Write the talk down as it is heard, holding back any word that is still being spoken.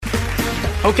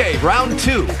Okay, round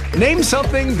two. Name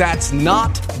something that's not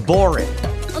boring.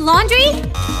 A laundry?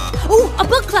 Ooh, a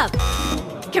book club.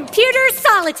 Computer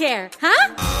solitaire,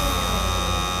 huh?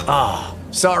 Ah,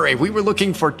 oh, sorry, we were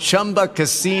looking for Chumba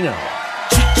Casino.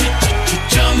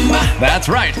 That's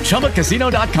right,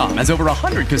 ChumbaCasino.com has over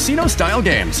 100 casino-style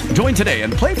games. Join today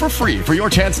and play for free for your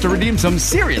chance to redeem some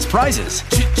serious prizes.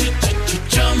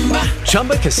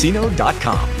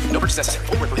 ChumbaCasino.com. No purchase necessary.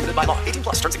 Void where prohibited by law. 18+.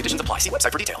 Terms and conditions apply. See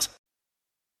website for details.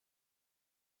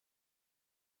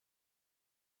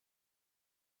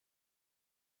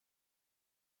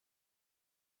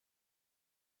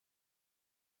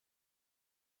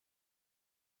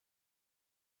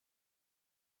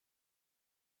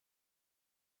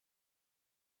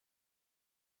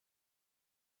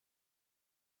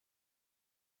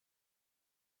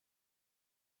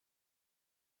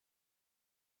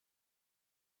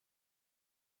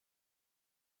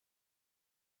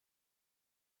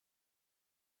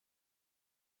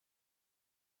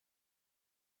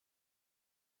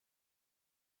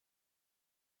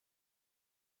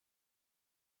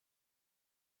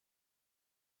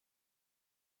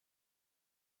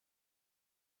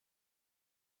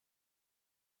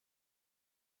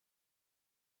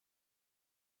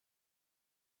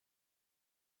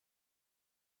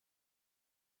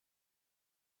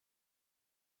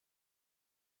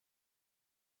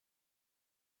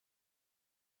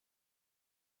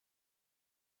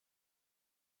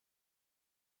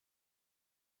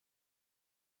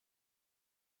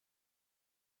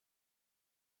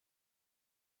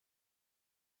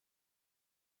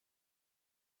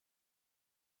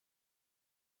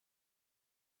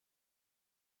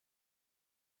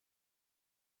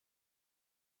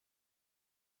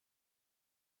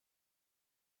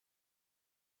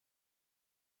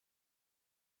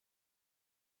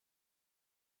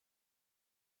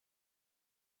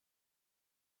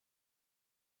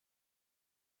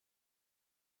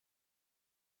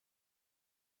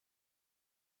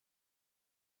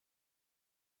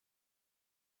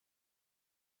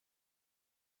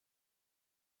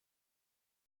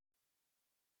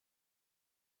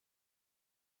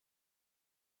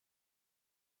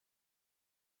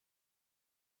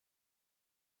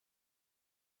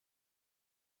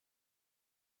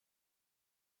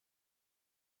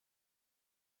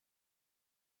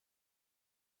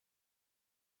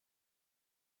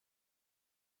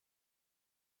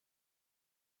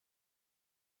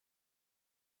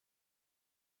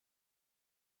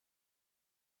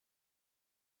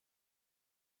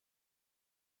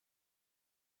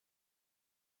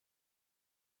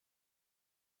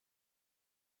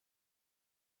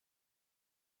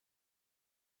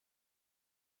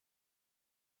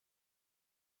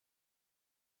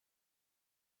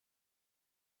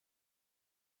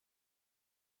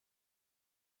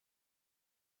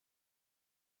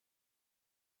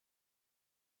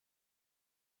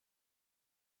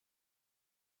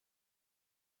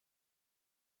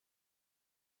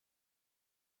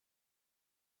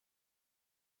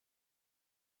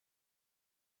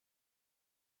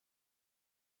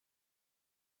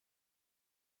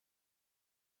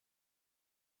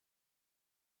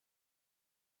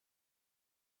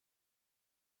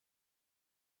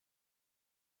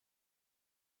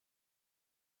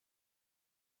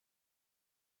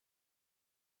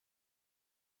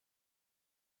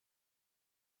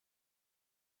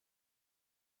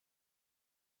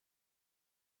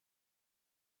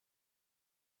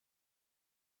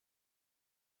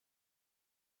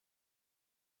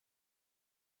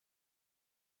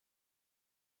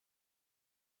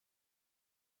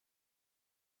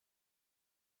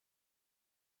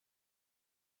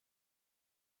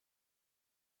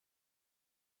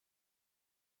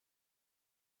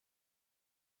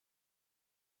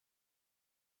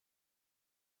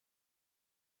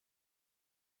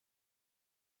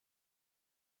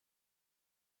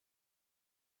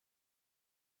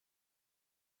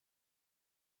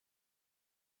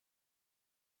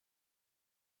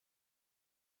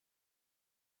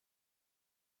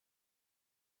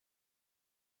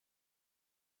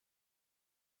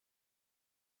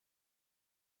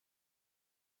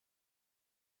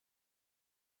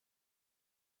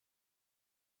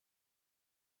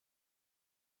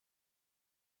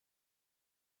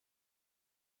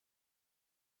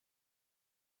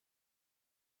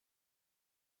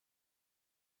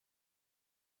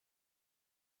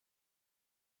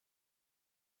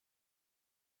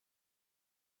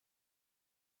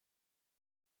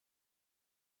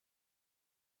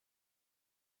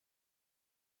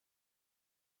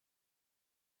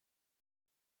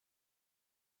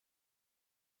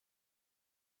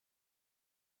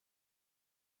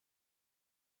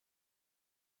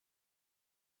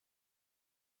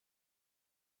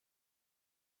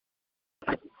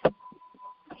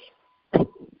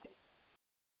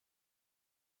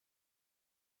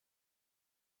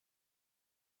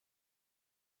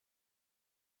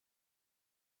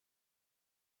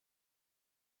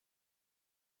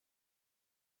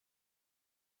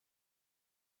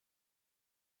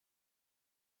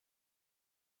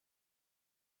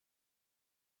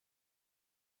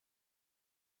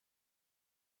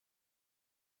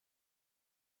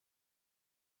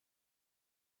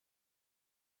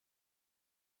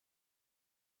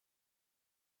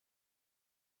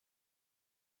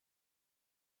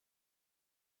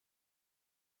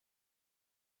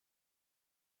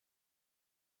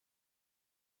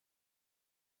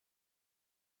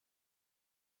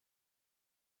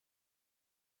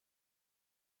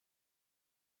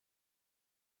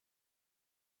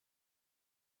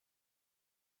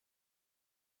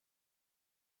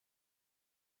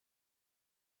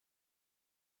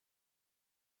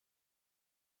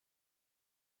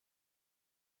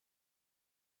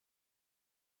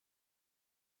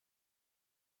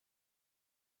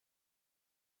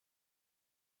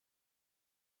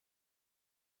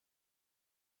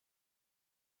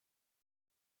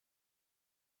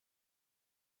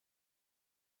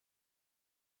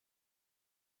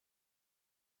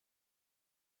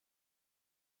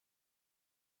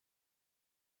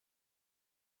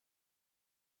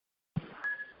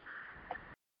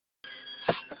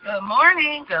 Good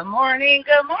morning, good morning,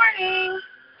 good morning.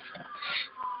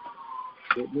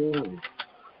 Good morning.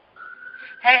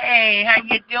 Hey, how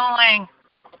you doing?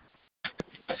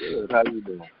 Good. How you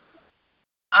doing?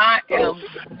 I am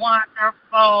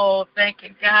wonderful.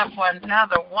 Thanking God for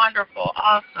another wonderful,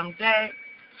 awesome day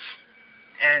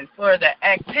and for the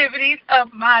activities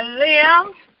of my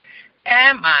limbs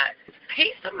and my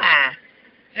peace of mind.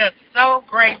 Just so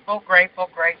grateful, grateful,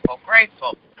 grateful,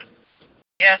 grateful.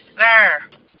 Yes, sir.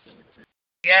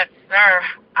 Yes, sir.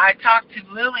 I talked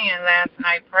to Lillian last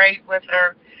night, prayed with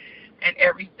her and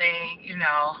everything, and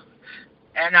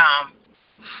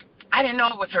I didn't know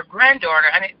it was her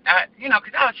granddaughter.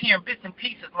 Because I was hearing bits and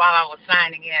pieces while I was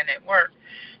signing in at work,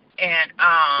 and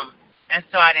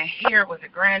so I didn't hear it was a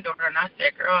granddaughter. And I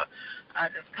said, "Girl, I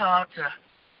just called to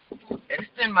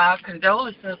extend my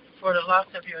condolences for the loss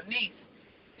of your niece."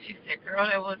 She said, "Girl,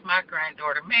 that was my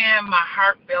granddaughter." Man, my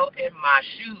heart felt in my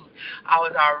shoes. I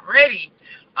was already,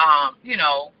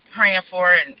 praying for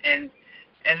her and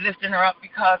lifting her up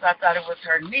because I thought it was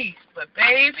her niece. But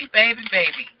baby,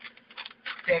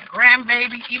 that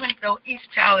grandbaby, even though each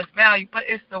child is valued, but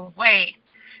it's the way,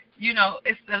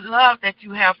 it's the love that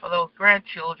you have for those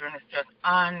grandchildren. It's just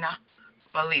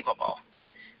unbelievable.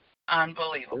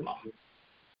 Unbelievable.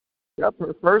 That's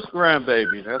her first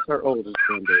grandbaby. That's her oldest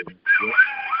grandbaby.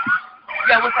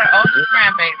 That was her oldest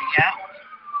grandbaby, yeah.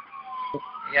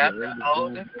 Yep, the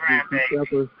oldest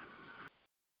grandbaby.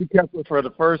 She kept her for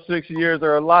the first 6 years of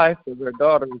her life because her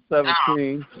daughter was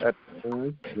 17 at the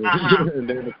time. And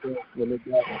then, of course, when the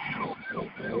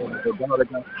daughter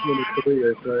got 23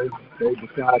 or so, they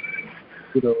decided,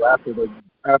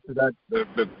 after that,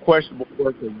 the questionable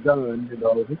work is done,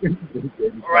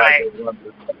 Right.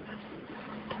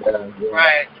 Yeah.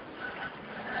 Right.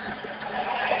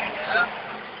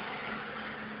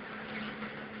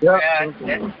 Yeah.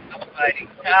 That's somebody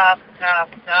tough.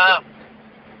 Tough.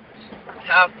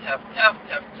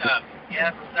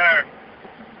 Yes, sir.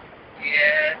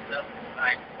 Yes, it's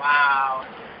like, wow,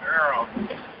 girl.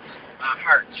 My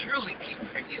heart truly keeps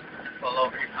for you. Pull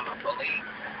over here, come a police.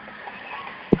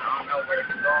 I don't know where it's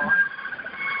going.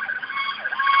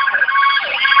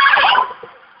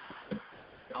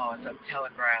 Oh, it's a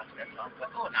Telegraph. That's all.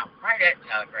 Oh, now, right at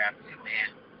Telegraph, too, man.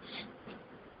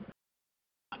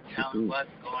 I'm telling you what's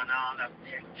going on up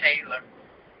there in Taylor.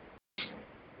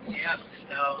 Yep,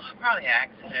 so probably an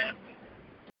accident.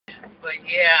 But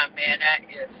yeah, man, that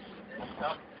is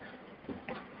something.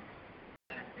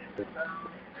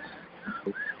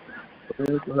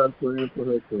 Praying for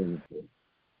her.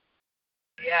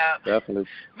 Yeah. Definitely.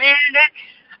 Man,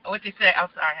 what'd you say? I'm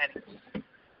sorry, honey.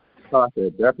 I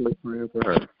said definitely praying for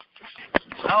her.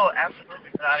 Oh,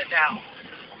 absolutely, without a doubt.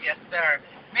 Yes, sir.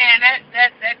 Man, that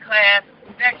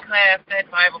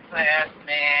Bible class,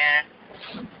 man,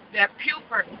 that pew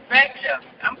perspective.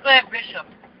 I'm glad Bishop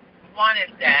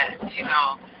wanted that,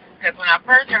 because when I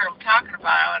first heard him talking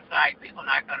about it, I was like, people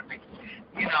are not going to be,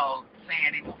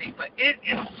 saying anything. But it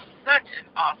is such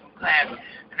an awesome class.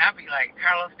 And I'll be like,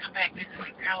 Carlos, come back next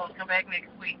week. Carlos, come back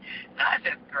next week. No, it's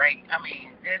just great. I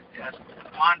mean, it's just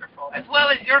wonderful. As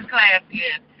well as your class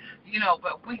is,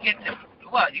 but we get to,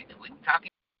 we can talk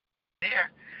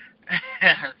there.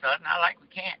 So it's not like we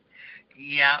can't.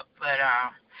 Yeah, but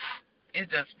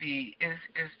it's just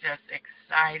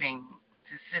exciting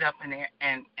to sit up in there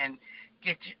and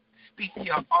speak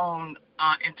your own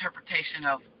interpretation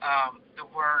of the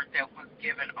word that was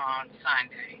given on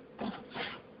Sunday.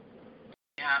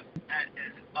 Yeah, that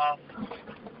is awesome.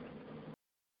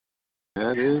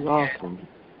 That is awesome.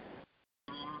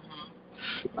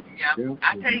 Yeah,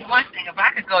 I tell you one thing, if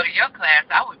I could go to your class,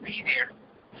 I would be there.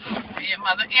 Me and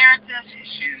Mother Arrington,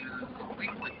 shoot, we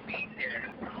would be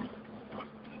there.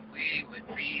 We would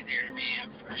be there,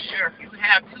 man, for sure. If you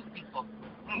have two people,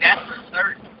 that's for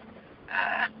certain.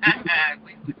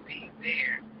 We would be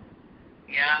there.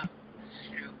 Yeah,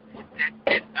 shoot.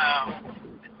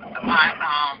 My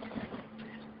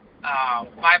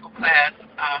Bible class,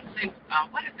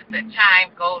 what is it? The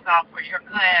chime goes off for your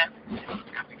class.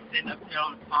 I'll be sitting up there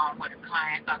on the phone with a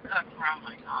client, a customer. I'm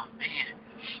like, oh man.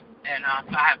 And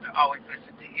so I have to always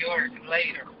listen to yours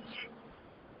later.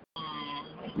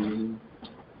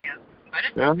 Yeah, but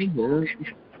it's some people who can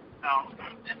just go.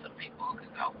 There's some people who can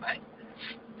go, but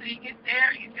until you get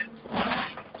there, you just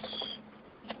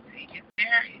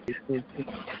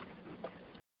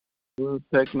Well,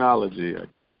 technology.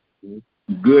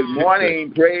 Good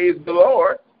morning. Praise the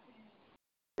Lord.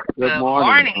 Good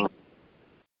morning.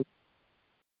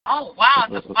 Oh, wow,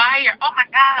 it's a fire. Oh, my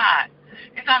God.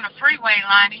 It's on the freeway,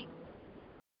 Lonnie.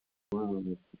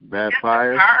 Bad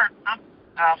fire?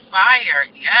 Fire,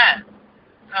 yes.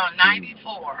 So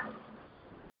 94.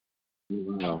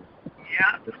 Wow.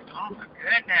 Yeah. Oh my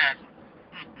goodness.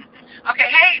 Okay.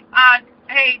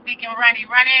 Hey, Deacon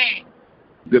Runny.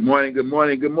 Good morning, good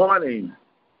morning, good morning.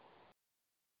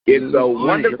 It's a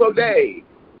wonderful day.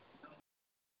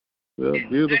 Well,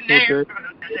 beautiful day.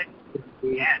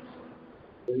 Yes.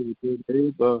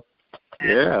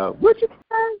 Yeah. What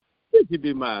you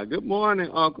be mine? Good morning,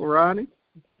 Uncle Ronnie.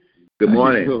 Good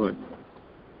morning. How you doing?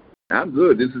 I'm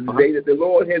good. This is the day that the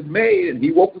Lord has made, and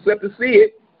He woke us up to see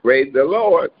it. Praise the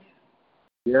Lord.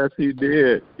 Yes, He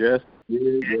did. Yes, He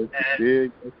did. Yes, He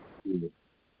did. Yes, He did.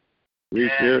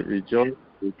 We should rejoice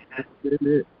in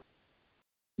it.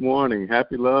 Morning.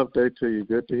 Happy Love Day to you.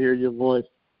 Good to hear your voice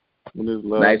on this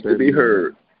Love Nice Day. to be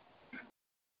heard.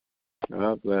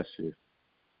 God bless you.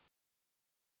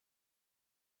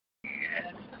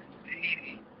 Yes,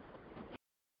 indeed.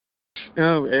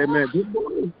 Oh, amen. Good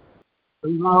morning.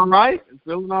 Feeling all right?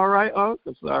 Feeling all right,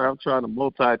 Uncle? Sorry, I'm trying to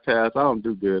multitask. I don't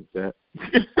do good at that.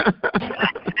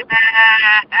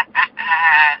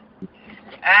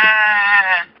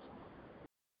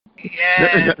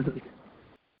 Yes.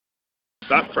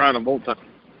 Stop trying to multitask.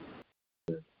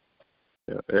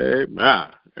 Amen.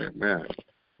 Amen.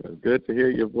 It's good to hear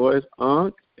your voice,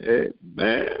 Unc.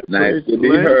 Amen. Nice to be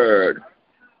heard.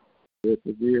 Good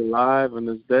to be alive on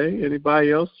this day.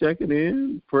 Anybody else checking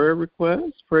in? Prayer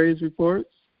requests, praise reports?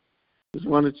 Just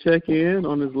want to check in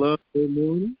on this Love Day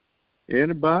morning.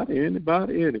 Anybody?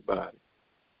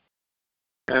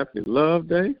 Happy Love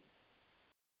Day.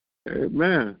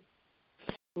 Amen.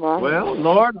 Well,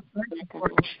 Lord, I thank you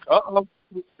for... Uh-oh.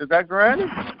 Is that Granny?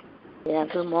 Yeah,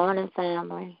 good morning,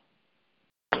 family.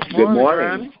 Good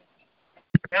morning.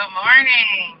 Good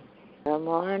morning. Good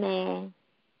morning.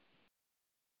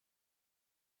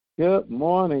 Good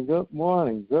morning, good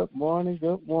morning, good morning,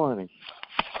 good morning.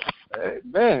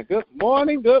 Amen. Good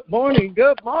morning, good morning,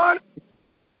 good morning.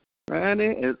 Granny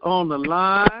is on the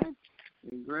line,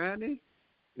 and Granny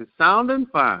is sounding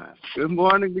fine. Good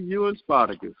morning to you and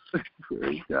Spartacus.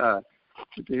 Praise God.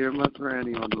 Good to hear my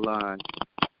Granny on the line.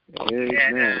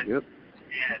 Amen. Yep.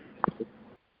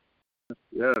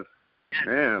 Yes.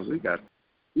 Man, we got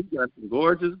some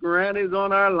gorgeous grannies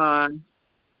on our line.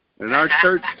 And our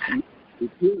church,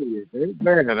 period.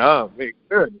 Amen. Oh, my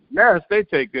goodness. Yes, they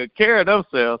take good care of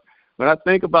themselves. When I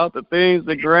think about the things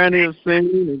that Granny has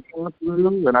seen and gone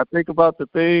through, and I think about the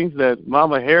things that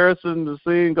Mama Harrison has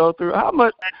seen go through, how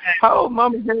old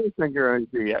Mama Harrison going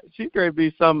to be? She's going to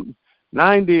be some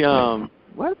 90,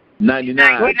 what?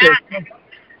 99.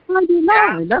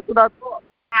 99. That's what I thought.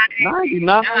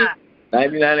 99.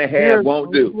 99 and a half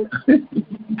won't do.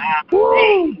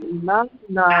 Woo,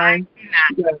 99.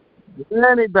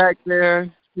 Granny back there.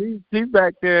 She's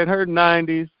back there in her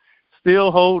 90s,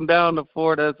 still holding down the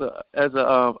fort as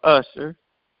a usher.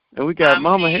 And we got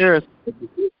Mama Harris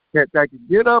that can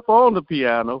get up on the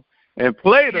piano and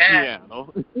play the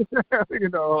piano. You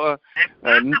know,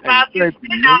 and play the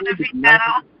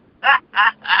piano.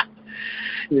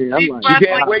 Yeah, I'm like, you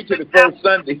can't wait till the first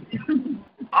Sunday.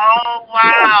 Oh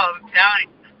wow! I'm telling you.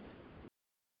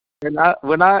 And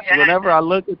whenever I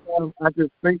look at them, I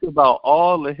just think about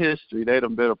all the history they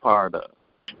done been a part of.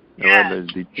 Yes. Whether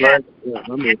it's Detroit,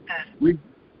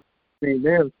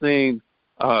 they've seen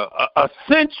a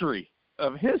century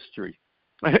of history.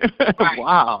 Right.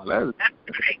 Wow, that's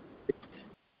great.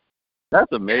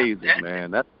 That's amazing, man.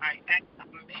 That's right. That's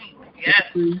amazing.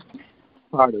 Yes.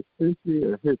 Part of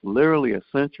century, literally a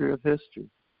century of history.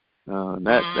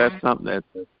 That's something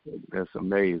that's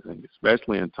amazing,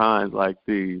 especially in times like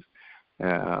these.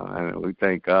 And we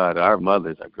thank God. Our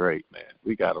mothers are great, man.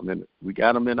 We got them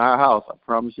in our house. I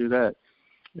promise you that.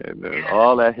 And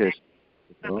all that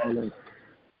history,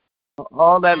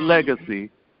 all that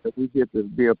legacy that we get to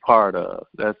be a part of.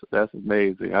 That's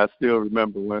amazing. I still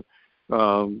remember when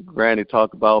Granny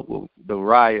talked about the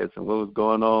riots and what was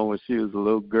going on when she was a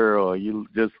little girl. You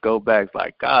just go back, it's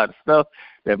like, God, stuff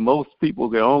that most people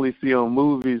can only see on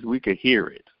movies, we could hear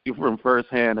it from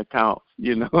firsthand accounts,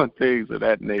 you know, and things of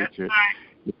that nature.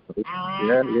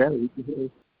 Yeah, we can hear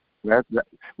it.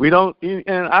 We don't,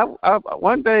 and I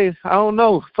one day, I don't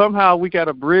know, somehow we got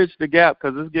to bridge the gap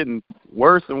because it's getting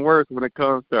worse and worse when it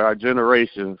comes to our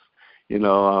generations. You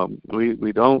know,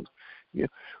 we don't, you know,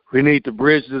 we need to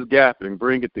bridge this gap and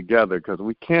bring it together because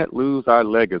we can't lose our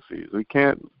legacies. We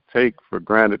can't take for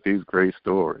granted these great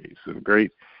stories and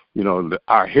great, you know,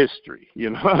 our history, you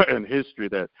know, and history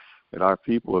that our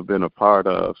people have been a part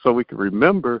of. So we can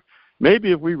remember,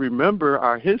 maybe if we remember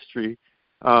our history,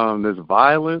 this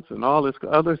violence and all this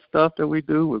other stuff that we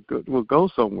do will go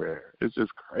somewhere. It's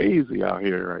just crazy out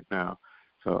here right now.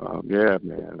 So, yeah,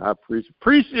 man, I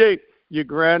appreciate your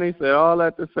granny said all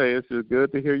that to say. It's just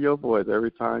good to hear your voice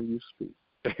every time you speak.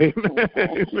 Amen.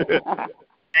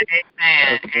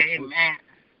 Amen.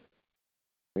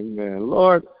 Amen.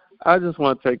 Lord, I just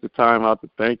want to take the time out to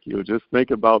thank you. Just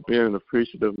think about being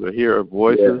appreciative to hear our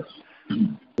voices. Yes.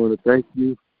 I want to thank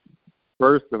you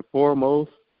first and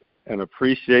foremost and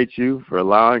appreciate you for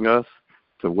allowing us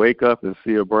to wake up and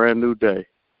see a brand new day.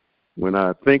 When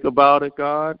I think about it,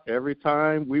 God, every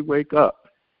time we wake up,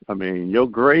 I mean, your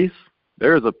grace,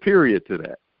 there's a period to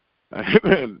that.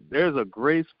 Amen. There's a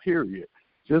grace period.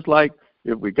 Just like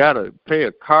if we got to pay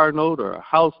a car note or a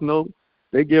house note,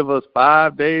 they give us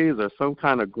 5 days or some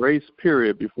kind of grace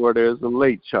period before there's a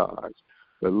late charge.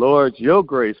 But, Lord, your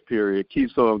grace period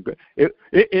keeps on. It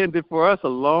ended for us a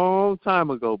long time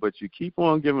ago, but you keep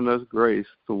on giving us grace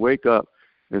to wake up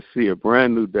and see a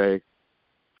brand new day.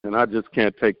 And I just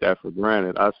can't take that for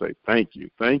granted. I say thank you,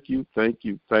 thank you, thank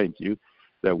you, thank you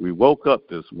that we woke up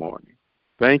this morning.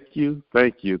 Thank you,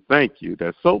 thank you, thank you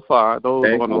that so far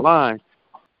those on the line,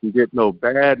 you get no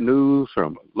bad news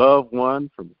from a loved one,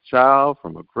 from a child,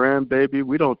 from a grandbaby.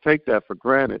 We don't take that for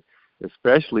granted,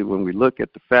 especially when we look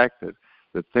at the fact that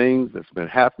the things that's been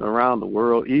happening around the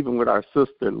world, even with our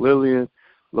sister Lillian.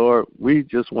 Lord, we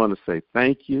just want to say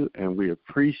thank you, and we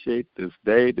appreciate this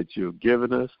day that you have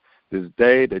given us, this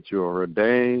day that you have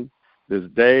ordained, this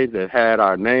day that had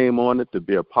our name on it to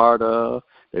be a part of,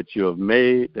 that you have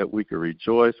made, that we can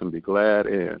rejoice and be glad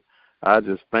in. I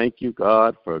just thank you,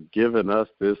 God, for giving us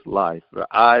this life, the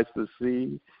eyes to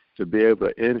see, to be able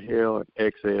to inhale and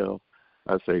exhale.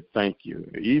 I say thank you.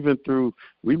 Even through,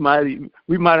 we might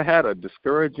have had a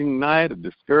discouraging night, a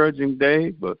discouraging day,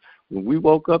 but when we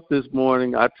woke up this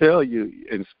morning, I tell you,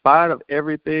 in spite of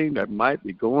everything that might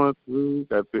be going through,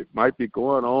 that might be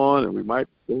going on, and we might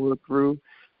be going through,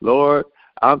 Lord,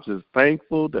 I'm just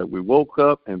thankful that we woke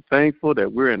up and thankful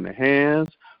that we're in the hands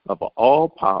of an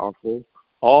all-powerful,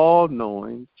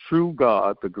 all-knowing, true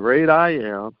God, the great I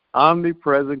am,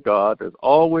 omnipresent God that's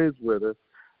always with us.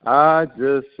 I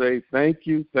just say thank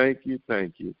you, thank you,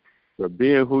 thank you for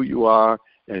being who you are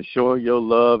and showing your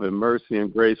love and mercy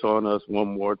and grace on us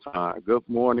one more time. Good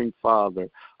morning, Father,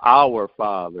 our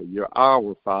Father. You're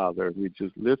our Father. We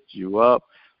just lift you up,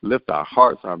 lift our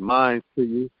hearts, our minds to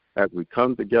you as we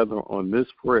come together on this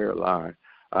prayer line.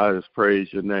 I just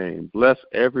praise your name. Bless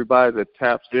everybody that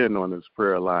taps in on this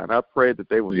prayer line. I pray that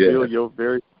they will feel your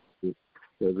very presence.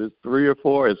 Because it's 3 or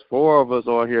 4, it's 4 of us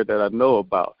on here that I know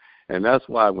about. And that's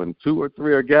why when 2 or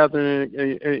 3 are gathering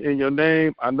in your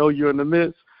name, I know you're in the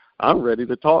midst. I'm ready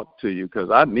to talk to you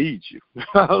because I need you.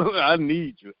 I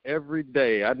need you every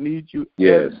day. I need you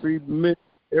every minute,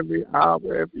 every hour,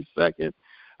 every second.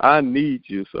 I need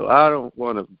you. So I don't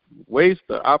want to waste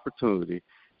the opportunity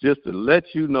just to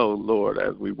let you know, Lord,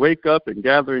 as we wake up and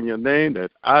gather in your name, that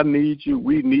I need you,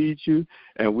 we need you,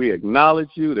 and we acknowledge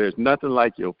you. There's nothing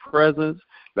like your presence.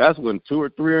 That's when 2 or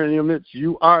 3 are in your midst.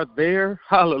 You are there.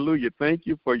 Hallelujah. Thank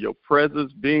you for your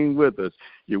presence being with us.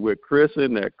 You're with Chris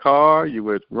in that car. You're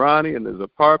with Ronnie in his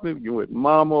apartment. You're with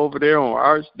Mama over there on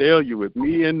Archdale. You're with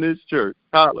me in this church.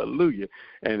 Hallelujah.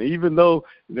 And even though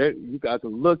that you got to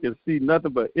look and see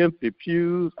nothing but empty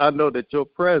pews, I know that your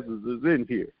presence is in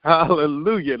here.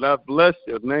 Hallelujah. And I bless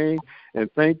your name and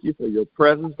thank you for your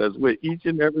presence that's with each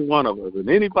and every one of us. And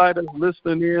anybody that's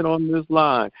listening in on this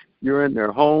line, you're in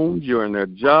their homes, you're in their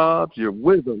jobs, you're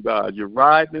with them, God. You're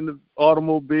riding in the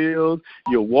automobiles,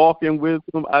 you're walking with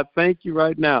them. I thank you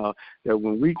right now that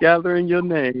when we gather in your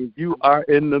name, you are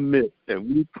in the midst, and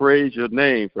we praise your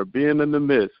name for being in the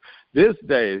midst. This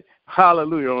day,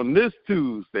 hallelujah, on this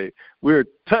Tuesday, we're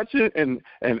touching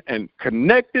and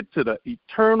connected to the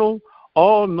eternal,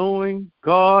 all-knowing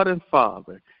God and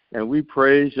Father, and we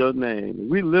praise your name.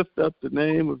 We lift up the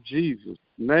name of Jesus,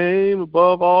 name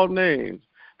above all names,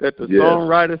 that the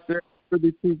songwriter said,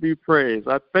 worthy to be praised.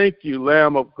 I thank you,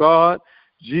 Lamb of God,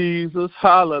 Jesus,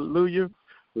 hallelujah,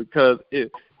 because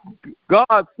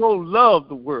God so loved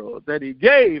the world that he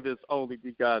gave his only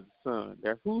begotten Son,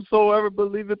 that whosoever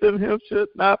believeth in him should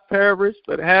not perish,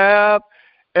 but have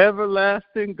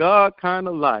everlasting God kind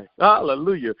of life.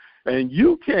 Hallelujah. And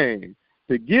you came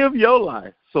to give your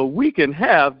life so we can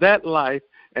have that life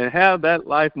and have that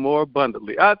life more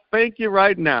abundantly. I thank you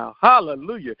right now,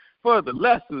 hallelujah, for the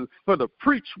lesson, for the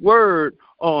preached word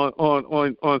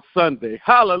on Sunday.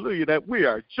 Hallelujah, that we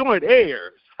are joint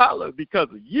heirs. Hallelujah, because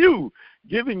of you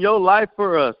giving your life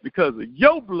for us, because of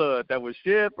your blood that was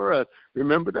shed for us.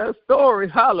 Remember that story?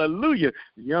 Hallelujah.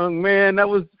 The young man that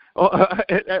was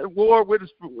at war with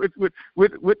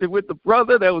the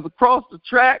brother that was across the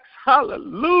tracks.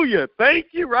 Hallelujah. Thank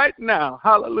you right now.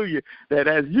 Hallelujah. That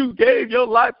as you gave your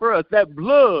life for us, that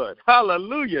blood,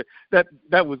 hallelujah, that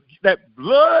was that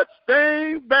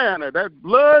blood-stained banner, that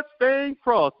blood-stained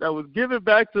cross that was given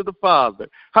back to the Father.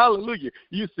 Hallelujah.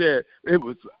 You said it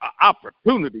was an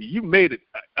opportunity. You made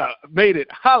it,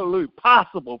 hallelujah,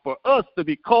 possible for us to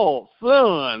be called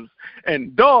sons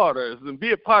and daughters and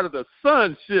be a part of the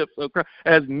sonship of Christ.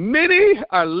 As many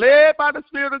are led by the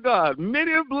Spirit of God,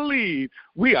 many believe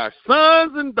we are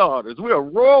sons and daughters. We're a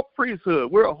royal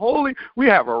priesthood. We're holy. We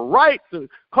have a right to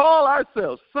call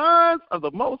ourselves sons of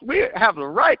the Most. We have the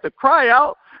right to cry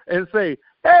out and say,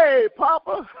 hey,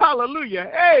 Papa,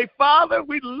 hallelujah. Hey, Father,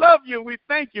 we love you. We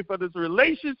thank you for this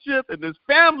relationship and this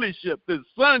familyship, this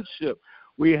sonship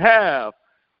we have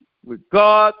with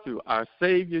God through our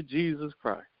Savior, Jesus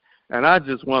Christ. And I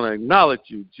just want to acknowledge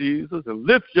you, Jesus, and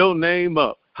lift your name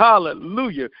up.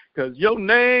 Hallelujah, because your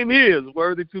name is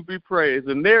worthy to be praised,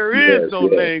 and there is no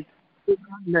name to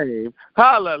my name.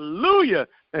 Hallelujah,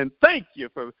 and thank you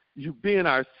for you being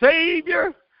our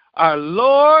Savior, our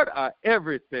Lord, our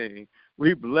everything.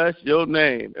 We bless your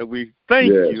name, and we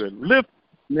thank you and lift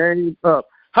your name up.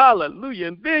 Hallelujah,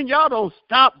 and then y'all don't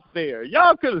stop there.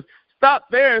 Y'all could have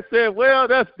stopped there and said, well,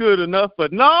 that's good enough,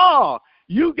 but no.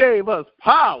 You gave us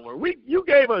power. You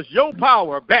gave us your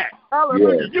power back.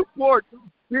 Hallelujah. You poured your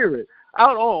Spirit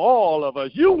out on all of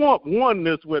us. You want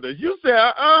oneness with us. You say,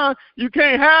 you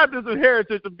can't have this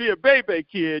inheritance to be a baby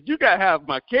kid. You got to have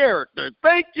my character.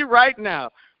 Thank you right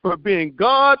now for being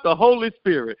God, the Holy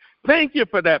Spirit. Thank you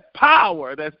for that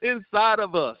power that's inside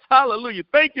of us. Hallelujah.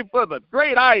 Thank you for the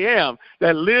great I am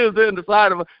that lives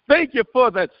inside of us. Thank you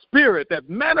for that Spirit that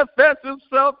manifests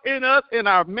Himself in us in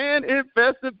our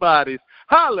man-infested bodies.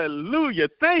 Hallelujah.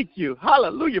 Thank you.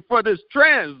 Hallelujah for this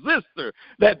transistor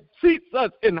that seats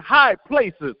us in high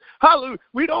places. Hallelujah.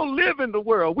 We don't live in the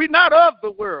world. We're not of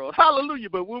the world. Hallelujah.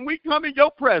 But when we come in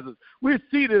your presence, we're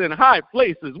seated in high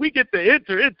places. We get to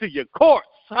enter into your courts.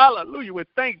 Hallelujah, with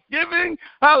thanksgiving.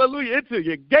 Hallelujah, into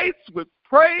your gates with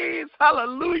praise.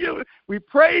 Hallelujah. We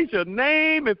praise your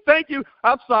name and thank you.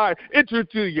 Enter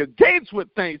into your gates with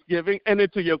thanksgiving and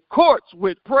into your courts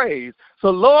with praise. So,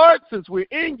 Lord, since we're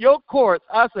in your courts,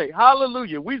 I say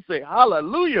hallelujah. We say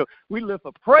hallelujah. We lift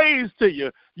a praise to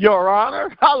you, your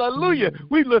honor. Hallelujah.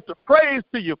 We lift a praise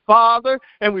to you, Father,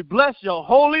 and we bless your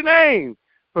holy name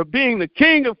for being the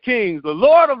King of kings, the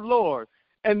Lord of lords,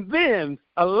 and then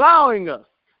allowing us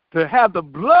to have the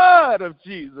blood of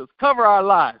Jesus cover our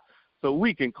lives so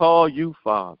we can call you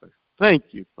Father. Thank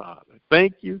you, Father.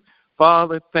 Thank you,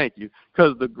 Father. Thank you.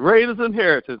 Because the greatest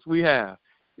inheritance we have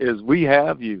is we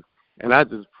have you. And I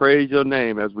just praise your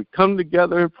name as we come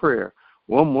together in prayer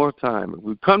one more time.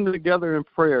 We come together in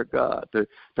prayer, God, to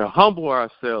humble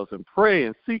ourselves and pray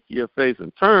and seek your face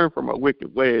and turn from our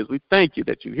wicked ways. We thank you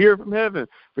that you hear from heaven,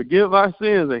 forgive our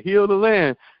sins, and heal the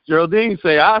land. Geraldine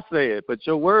say, I say it, but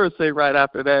your words say right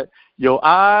after that, your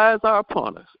eyes are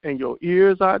upon us and your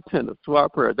ears are attentive to our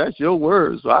prayer. That's your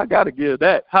words, so I got to give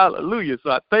that. Hallelujah.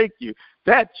 So I thank you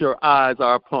that your eyes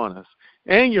are upon us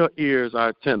and your ears are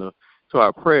attentive to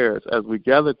our prayers as we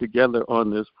gather together on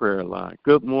this prayer line.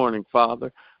 Good morning, Father.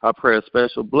 I pray a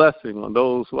special blessing on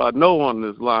those who I know on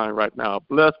this line right now.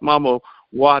 Bless Mama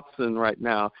Watson right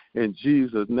now in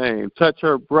Jesus' name. Touch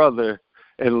her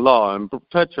brother-in-law and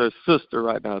touch her sister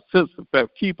right now. Sister,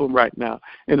 keep them right now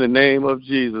in the name of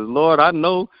Jesus. Lord, I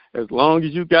know as long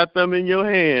as you got them in your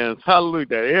hands, hallelujah,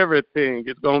 that everything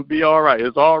is going to be all right.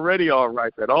 It's already all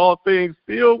right, that all things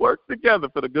still work together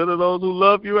for the good of those who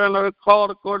love you and are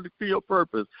called according to your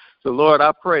purpose. So, Lord,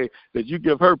 I pray that you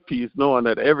give her peace knowing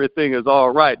that everything is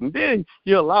all right. And then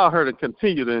you allow her to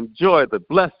continue to enjoy the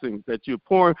blessings that you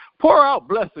pour out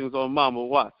blessings on Mama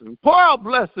Watson. Pour out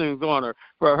blessings on her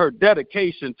for her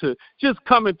dedication to just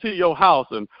coming to your house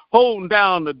and holding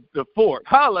down the fort.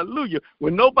 Hallelujah.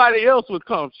 When nobody else would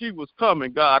come, she was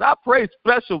coming, God. I pray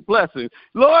special blessings.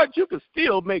 Lord, you can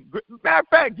still make, matter of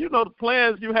fact, you know the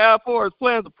plans you have for us,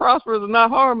 plans to prosper us and not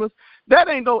harm us. That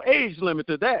ain't no age limit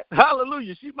to that.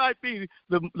 Hallelujah. She might be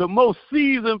the most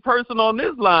seasoned person on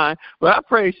this line, but I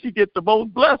pray she gets the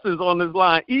most blessings on this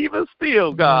line, even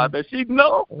still, God, that she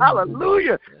know,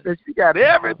 hallelujah, that she got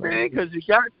everything because you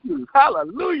got you.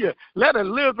 Hallelujah. Let her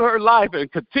live her life and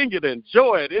continue to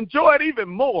enjoy it. Enjoy it even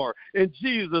more in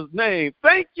Jesus' name.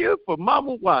 Thank you for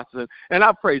Mama Watson. And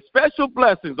I pray special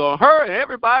blessings on her and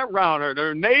everybody around her,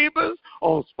 their neighbors,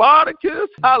 on Spartacus.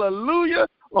 Hallelujah.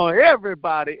 On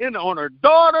everybody, on her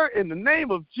daughter, in the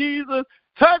name of Jesus.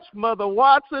 Touch Mother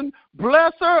Watson.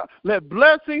 Bless her. Let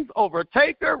blessings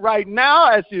overtake her right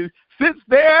now as you sits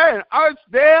there in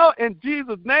Archdale in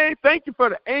Jesus' name. Thank you for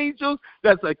the angels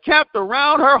that's camped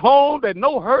around her home, that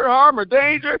no hurt, harm, or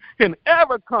danger can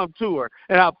ever come to her.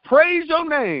 And I praise your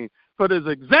name for this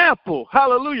example,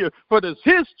 hallelujah, for this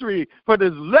history, for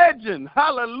this legend,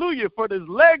 hallelujah, for this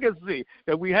legacy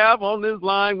that we have on this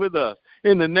line with us.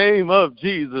 In the name of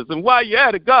Jesus. And while you're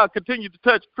at it, God, continue to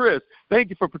touch Chris. Thank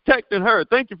you for protecting her.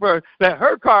 Thank you for that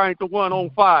her car ain't the one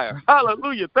on fire.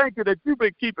 Hallelujah. Thank you that you've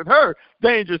been keeping her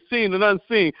danger seen and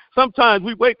unseen. Sometimes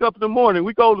we wake up in the morning,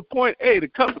 we go to point A to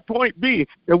come to point B,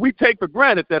 and we take for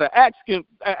granted that an accident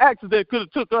could have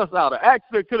took us out. An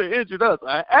accident could have injured us.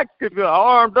 An accident could have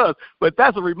harmed us. But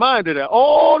that's a reminder that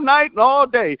all night and all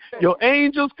day, your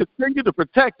angels continue to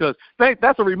protect us.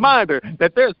 That's a reminder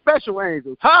that there's special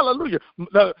angels. Hallelujah.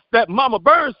 That Mama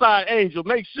Burnside angel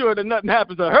makes sure that nothing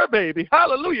happens to her baby.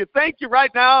 Hallelujah. Thank you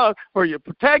right now for your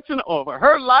protection over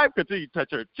her life. Continue to touch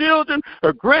her children,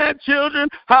 her grandchildren.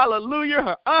 Hallelujah.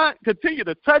 Her aunt, continue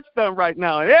to touch them right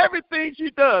now. And everything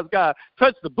she does, God,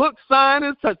 touch the book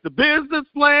signings, touch the business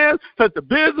plans, touch the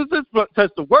businesses,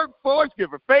 touch the workforce,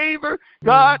 give her favor,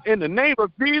 God, in the name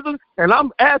of Jesus. And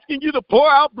I'm asking you to pour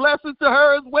out blessings to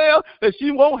her as well, that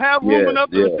she won't have room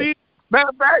enough to receive. Matter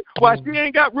of fact, while she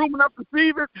ain't got room enough to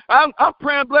receive it, I'm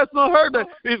praying blessing on her that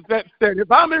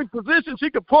if I'm in position, she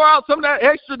can pour out some of that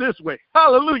extra this way.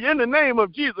 Hallelujah. In the name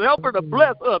of Jesus, help her to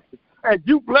bless others as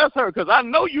you bless her, because I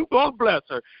know you're going to bless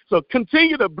her. So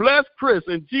continue to bless Chris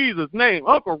in Jesus' name.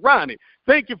 Uncle Ronnie,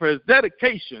 thank you for his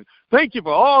dedication. Thank you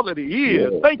for all that he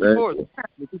is. Thank you for his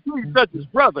family. Continue to touch his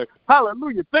brother.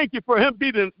 Hallelujah. Thank you for him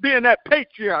being that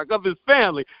patriarch of his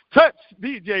family. Touch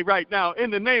DJ right now in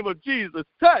the name of Jesus.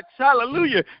 Touch,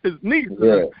 hallelujah, his nieces,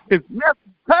 his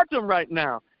nephews. Touch him right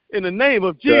now in the name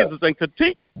of Jesus, and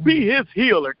continue to be his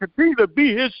healer, continue to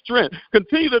be his strength,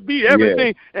 continue to be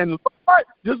everything. And Lord,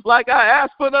 just like I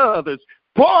asked for the others,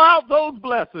 pour out those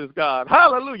blessings, God.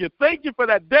 Hallelujah. Thank you for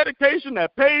that dedication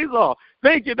that pays off.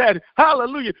 Thank you that,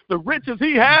 hallelujah, the riches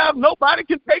he has, nobody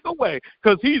can take away,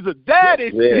 because he's a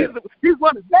daddy. He's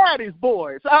one of daddy's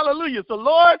boys. Hallelujah. So,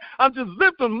 Lord, I'm just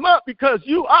lifting him up because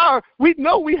we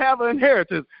know we have an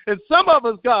inheritance. And some of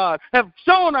us, God, have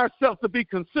shown ourselves to be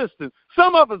consistent.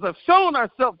 Some of us have shown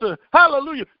ourselves to,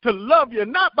 hallelujah, to love you,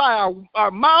 not by our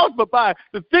mouths, but by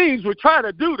the things we try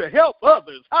to do to help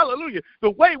others. Hallelujah. The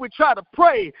way we try to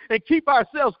pray and keep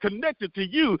ourselves connected to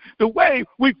you. The way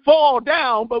we fall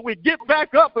down, but we get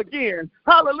back up again.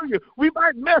 Hallelujah. We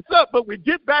might mess up, but we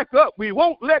get back up. We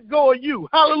won't let go of you.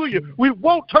 Hallelujah. We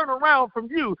won't turn around from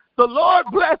you. The Lord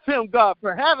bless him, God,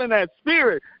 for having that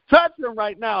spirit. Touch him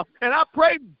right now. And I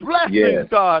pray blessings,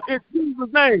 God, in Jesus'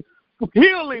 name.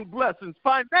 Healing blessings,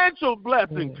 financial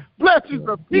blessings, blessings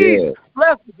of peace,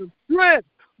 blessings of strength,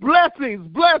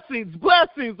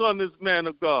 blessings on this man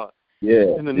of God.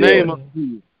 In the name of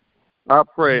Jesus, I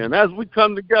pray. And as we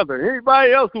come together,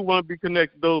 anybody else who want to be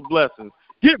connected to those blessings,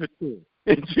 give it to him.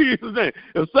 In Jesus' name.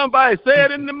 If somebody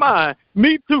said in their mind,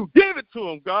 me too, give it to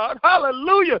them, God.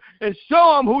 Hallelujah. And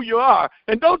show them who you are.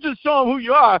 And don't just show them who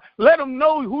you are. Let them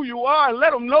know who you are and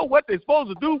let them know what they're supposed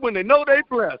to do when they know they're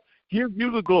blessed. Give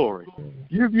you the glory.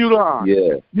 Give you the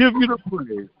honor. Give you the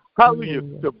praise. Hallelujah.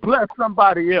 To bless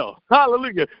somebody else.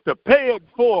 Hallelujah. To pay it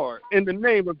forward in the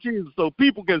name of Jesus so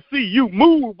people can see you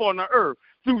move on the earth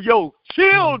through your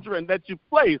children that you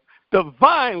placed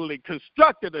divinely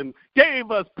constructed and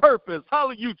gave us purpose.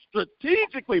 Hallelujah. You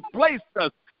strategically placed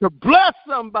us to bless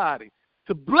somebody,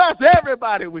 to bless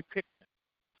everybody we can,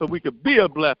 so we could be a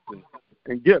blessing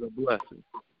and get a blessing.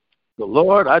 So,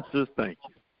 Lord, I just thank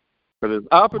you for this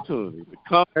opportunity to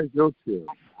come as your children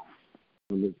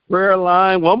on this prayer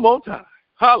line one more time.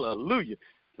 Hallelujah.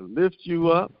 To lift you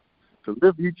up, to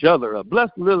lift each other up. Bless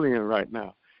Lillian right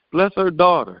now. Bless her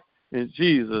daughter in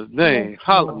Jesus' name.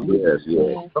 Hallelujah.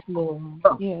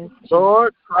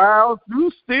 Lord, trials do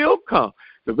still come.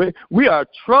 We are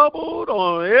troubled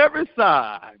on every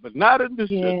side, but not in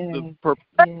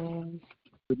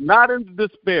not in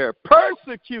despair.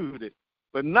 Persecuted,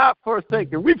 but not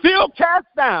forsaken. We feel cast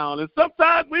down, and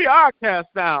sometimes we are cast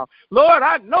down. Lord,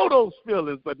 I know those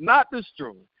feelings, but not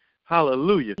destroyed.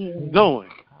 Hallelujah. Knowing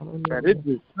that it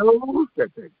just shows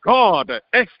that the God, the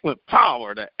excellent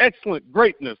power, the excellent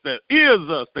greatness that is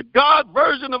us, the God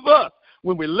version of us,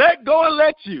 when we let go and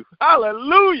let you,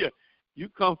 hallelujah, you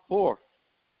come forth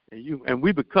and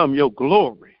we become your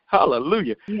glory.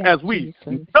 Hallelujah. As we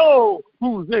know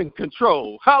who's in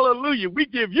control. Hallelujah. We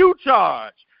give you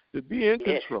charge to be in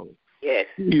control.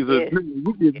 Jesus,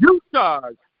 we give you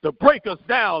charge to break us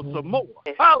down some more.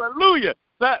 Hallelujah.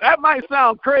 That might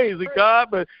sound crazy, God,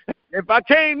 but if I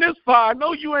came this far, I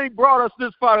know you ain't brought us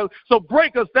this far. So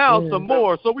break us down some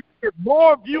more so we can get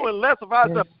more of you and less of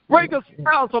ourselves. Break us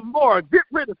down some more. Get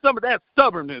rid of some of that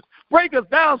stubbornness. Break us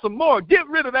down some more. Get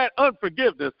rid of that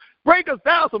unforgiveness. Break us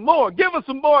down some more. Give us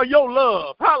some more of your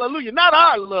love. Hallelujah. Not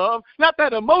our love, not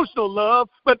that emotional love,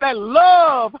 but that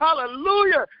love,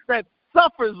 hallelujah, that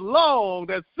suffers long,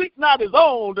 that seeks not his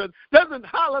own, that doesn't,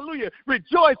 hallelujah,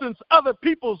 rejoice in other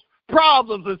people's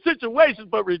problems and situations,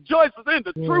 but rejoices in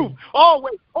the truth,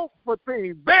 always hope for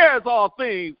things, bears all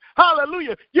things.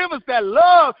 Hallelujah. Give us that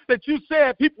love that you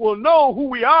said people will know who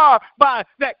we are by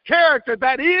that character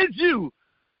that is you,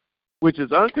 which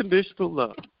is unconditional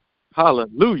love.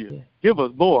 Hallelujah. Give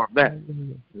us more of that,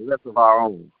 less of our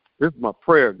own. This is my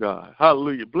prayer, God.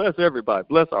 Hallelujah. Bless everybody.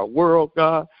 Bless our world,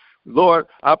 God. Lord,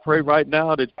 I pray right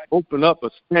now that you open up a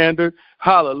standard,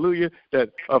 hallelujah, that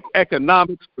of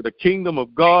economics for the kingdom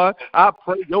of God. I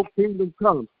pray your kingdom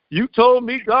comes. You told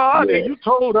me, God, and you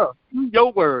told us through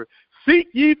your word, seek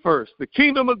ye first the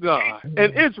kingdom of God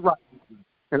and its righteousness,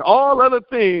 and all other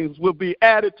things will be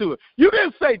added to it. You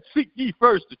didn't say seek ye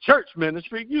first the church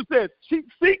ministry. You said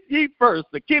seek ye first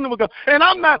the kingdom of God. And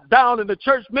I'm not down in the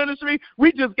church ministry.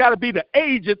 We just got to be the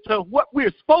agent to what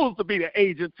we're supposed to be the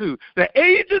agent to. The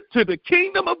agent to the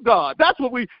kingdom of God. That's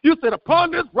what you said,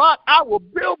 upon this rock I will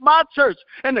build my church,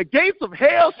 and the gates of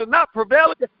hell shall not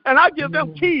prevail against. And I give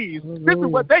them keys. This is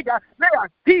what they got. They are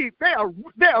keys.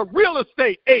 They are real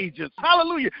estate agents.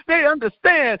 Hallelujah. They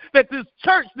understand that this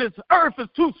church, this earth is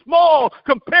too small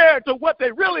compared to what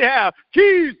they really have.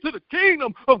 Keys to the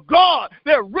kingdom of God.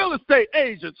 They're real estate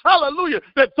agents. Hallelujah.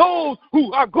 That those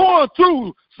who are going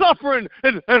through suffering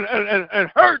and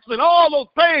hurts and all those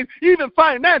pains, even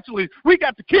financially, we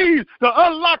got the keys to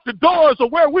unlock the doors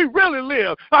of where we really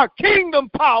live. Our kingdom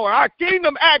power, our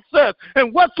kingdom access,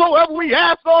 and whatsoever we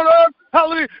ask on earth,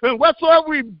 hallelujah, and whatsoever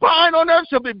we bind on earth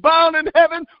shall be bound in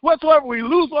heaven. Whatsoever we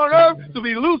loose on earth shall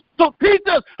be loose. So teach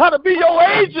us how to be your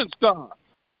agents, God.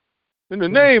 In the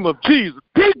name of Jesus,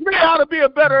 teach me how to be a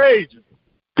better agent.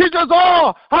 Teach us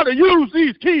all how to use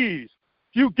these keys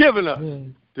you've given us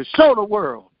to show the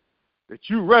world that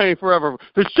you reign forever,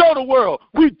 to show the world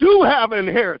we do have an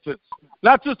inheritance,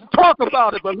 not just talk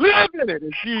about it, but live in it.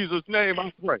 In Jesus' name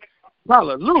I pray.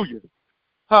 Hallelujah.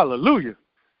 Hallelujah.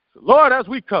 So Lord, as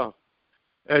we come,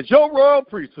 as your royal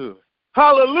priesthood,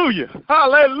 hallelujah,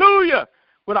 hallelujah,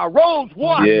 with our robes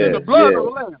washed in the blood of the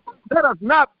Lamb, let us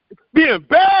not be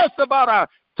embarrassed about our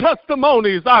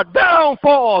testimonies, our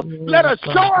downfalls. Let us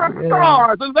show our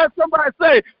scars, and let somebody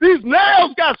say, these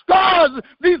nails got scars,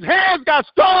 these hands got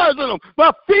scars in them,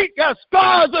 my feet got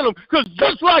scars in them, because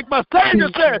just like my Savior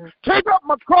said, take up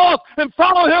my cross and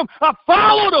follow him. I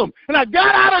followed him, and I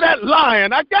got out of that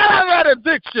lying. I got out of that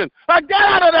addiction. I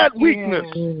got out of that weakness.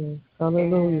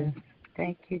 Hallelujah.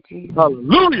 Thank you, Jesus.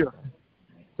 Hallelujah.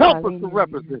 Help us to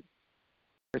represent,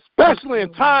 especially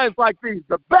in times like these.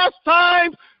 The best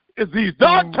times is these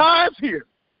dark times here.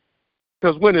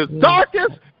 Because when it's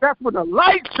darkest, that's when the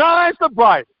light shines the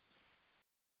brightest.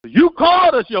 You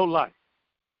called us your light.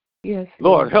 Yes.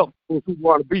 Lord, help those who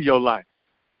want to be your light.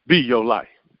 Be your light.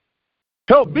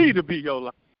 Help me to be your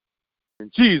light.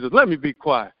 And Jesus, let me be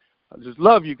quiet. I just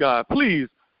love you, God. Please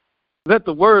let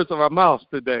the words of our mouths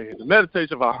today and the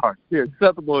meditation of our hearts be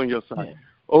acceptable in your sight.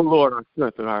 Oh, Lord, our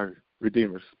strength and our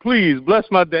Redeemers. Please bless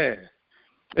my dad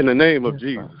in the name of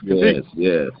Jesus. Yes,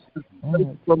 yes.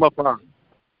 For my father.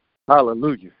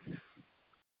 Hallelujah.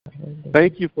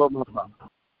 Thank you for my father.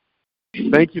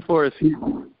 Thank you for his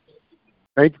healing.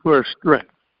 Thank you for his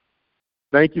strength.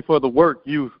 Thank you for the work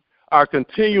you are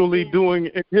continually doing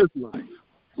in his life.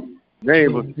 In the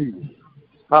name of Jesus.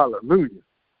 Hallelujah.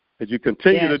 As you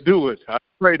continue to do it, I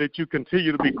pray that you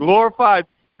continue to be glorified,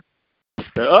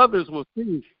 that others will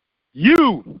see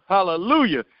you,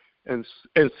 hallelujah, and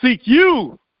seek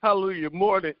you, hallelujah,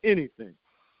 more than anything.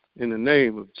 In the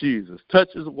name of Jesus. Touch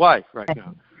his wife right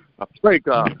now. I pray,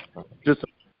 God, just a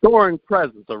restoring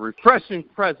presence, a refreshing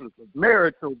presence of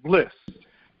marital bliss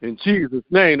in Jesus'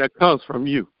 name that comes from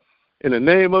you. In the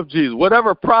name of Jesus.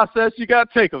 Whatever process you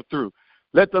got to take them through,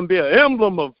 let them be an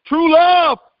emblem of true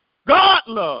love, God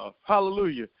love,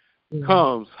 hallelujah,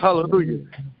 comes, hallelujah,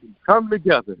 come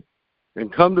together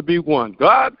and come to be one.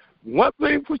 God, one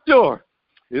thing for sure,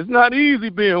 it's not easy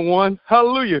being one,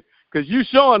 hallelujah, because you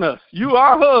showing us you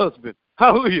are husband,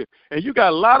 hallelujah, and you got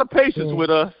a lot of patience with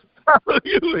us,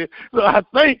 hallelujah. So I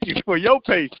thank you for your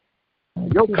patience,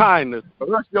 your kindness,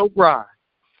 for us, your bride.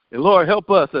 And Lord, help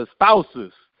us as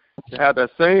spouses to have that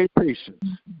same patience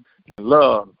and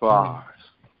love for ours.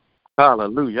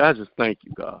 Hallelujah. I just thank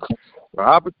you, God, for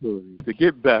opportunity to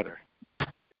get better,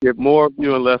 get more of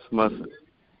you and less of myself.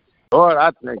 Lord,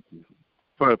 I thank you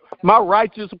for my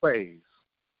righteous ways.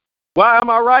 Why am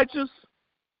I righteous?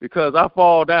 Because I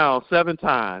fall down 7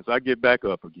 times. I get back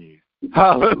up again.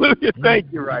 Hallelujah.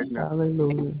 Thank you right now.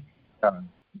 Hallelujah.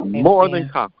 More than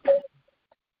conquerors.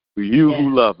 For you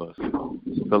who love us.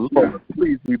 The Lord,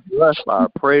 please be blessed by our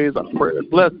praise, our prayer.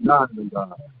 Bless God and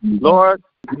God. Lord,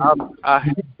 I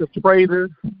hate to pray this,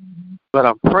 but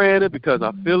I'm praying it because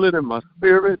I feel it in my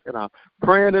spirit, and I'm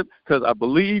praying it because I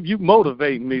believe you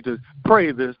motivate me to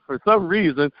pray this for some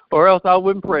reason, or else I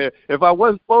wouldn't pray it. If I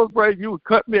wasn't supposed to pray, you would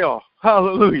cut me off.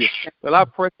 Hallelujah. But I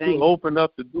pray you open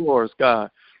up the doors, God,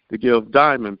 to give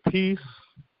Diamond peace,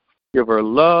 give her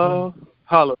love.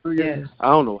 Hallelujah. Yes. I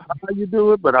don't know how you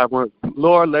do it, but I want,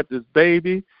 Lord, let this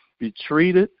baby be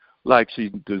treated like she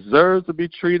deserves to be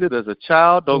treated as a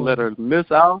child. Don't let her miss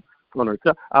out on her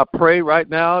child. I pray right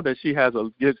now that she has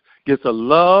gets a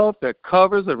love that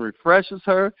covers and refreshes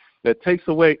her, that takes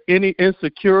away any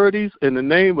insecurities in the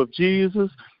name of Jesus.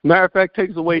 Matter of fact,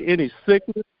 takes away any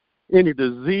sickness, any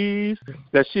disease,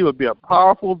 that she would be a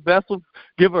powerful vessel.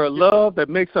 Give her a love that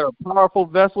makes her a powerful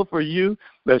vessel for you,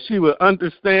 that she would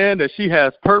understand that she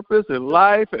has purpose in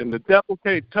life and the devil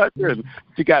can't touch her, and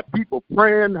she got people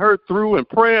praying her through and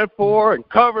praying for her and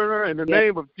covering her in the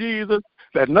name of Jesus,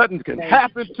 that nothing can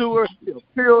happen to her. She'll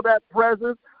feel that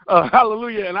presence.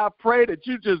 Hallelujah. And I pray that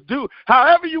you just do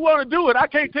however you want to do it. I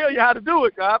can't tell you how to do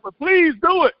it, God, but please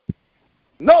do it.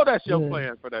 Know that's your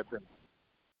plan for that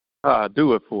day.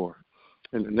 Do it for her.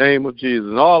 In the name of Jesus.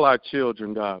 And all our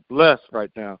children, God, bless right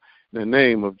now in the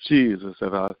name of Jesus.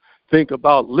 And I think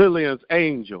about Lillian's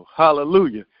angel.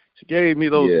 Hallelujah. She gave me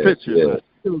those pictures. Yes.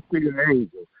 I still see her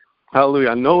angel. Hallelujah.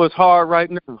 I know it's hard right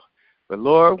now. But,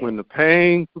 Lord, when the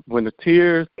pain, when the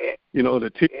tears,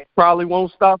 the tears probably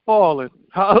won't stop falling.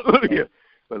 Hallelujah.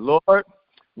 But, Lord,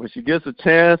 when she gets a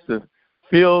chance to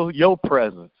feel your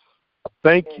presence,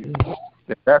 thank you.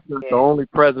 That's not the only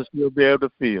presence she'll be able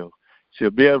to feel. She'll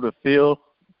be able to feel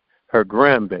her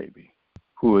grandbaby,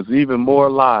 who is even more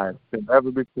alive than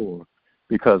ever before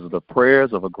because of the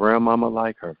prayers of a grandmama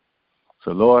like her.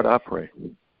 So, Lord, I pray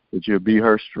that you'll be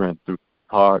her strength through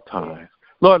hard times.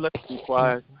 Lord, let's be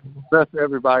quiet. Bless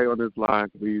everybody on this line,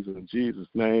 please, in Jesus'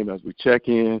 name, as we check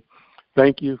in.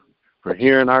 Thank you for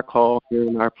hearing our call,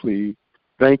 hearing our plea.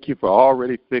 Thank you for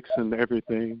already fixing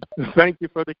everything. Thank you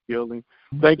for the healing.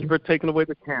 Thank you for taking away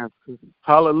the cancer.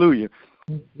 Hallelujah.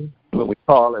 When we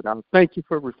call it out. Thank you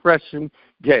for refreshing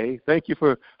Gay. Thank you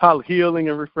for healing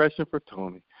and refreshing for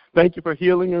Tony. Thank you for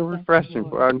healing and refreshing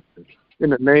for our in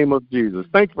the name of Jesus.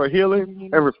 Thank you for healing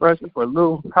and refreshing for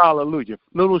little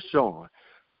Sean.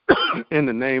 In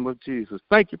the name of Jesus.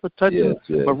 Thank you for touching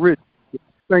Marie.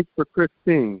 Thank you for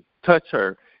Christine. Touch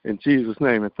her in Jesus'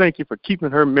 name. And thank you for keeping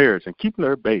her marriage and keeping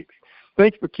her baby.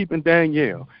 Thank you for keeping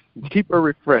Danielle. Keep her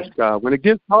refreshed, God. When it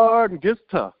gets hard and gets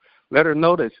tough, let her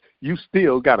know that you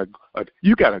still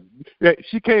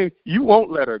you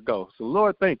won't let her go. So,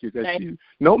 Lord, thank you that she,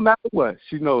 no matter what,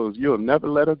 she knows you'll never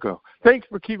let her go. Thanks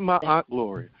for keeping my Aunt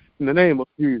Gloria. In the name of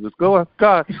Jesus. God,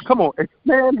 come on,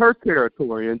 expand her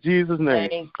territory in Jesus'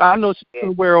 name. I know she's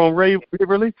somewhere on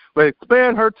Waverly, but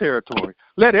expand her territory.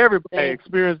 Let everybody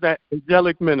experience that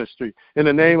angelic ministry in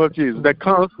the name of Jesus that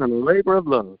comes from the labor of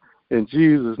love in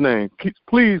Jesus' name.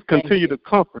 Please continue to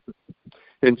comfort her.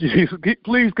 And Jesus,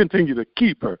 please continue to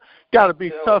keep her. Got to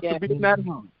be tough to be in that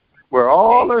home where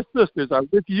all her sisters are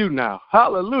with you now.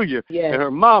 Hallelujah. And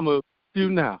her mama is with you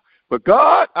now. But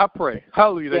God, I pray,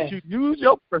 hallelujah, that you use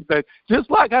your birthday, just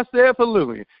like I said for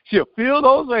Lillian. She'll feel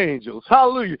those angels,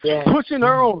 hallelujah, pushing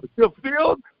her on. She'll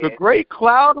feel the great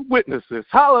cloud of witnesses,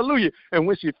 hallelujah. And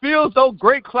when she feels those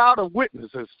great cloud of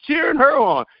witnesses cheering her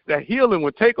on, that healing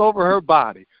will take over her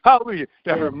body, hallelujah,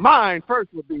 that her mind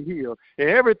first will be healed, and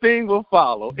everything will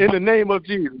follow in the name of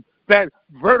Jesus. That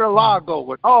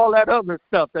vertigo and all that other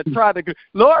stuff that tried to get.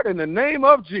 Lord, in the name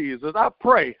of Jesus, I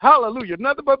pray, hallelujah,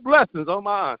 nothing but blessings on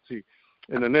my auntie.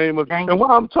 In the name of Jesus. And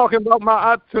while I'm talking about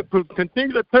my aunt,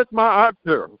 continue to touch my aunt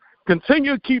Cheryl.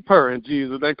 Continue to keep her in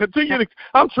Jesus. And continue to,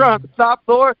 I'm trying to stop,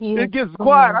 Lord. It gets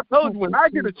quiet. I told you, when I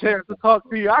get a chance to talk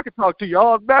to you, I can talk to you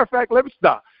all. As a matter of fact, let me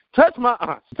stop. Touch my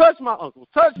aunts. Touch my uncles.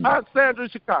 Touch Aunt Sandra in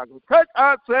Chicago. Touch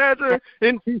Aunt Sandra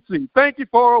in D.C. Thank you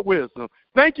for her wisdom.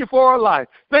 Thank you for her life.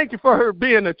 Thank you for her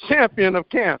being a champion of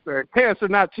cancer, and cancer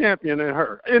not championing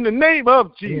her. In the name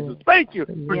of Jesus, thank you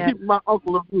for keeping my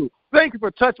Uncle Lou. Thank you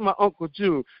for touching my Uncle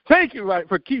June. Thank you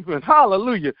for keeping,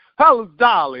 hallelujah,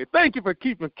 Dolly. Thank you for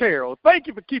keeping Carol. Thank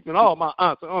you for keeping all my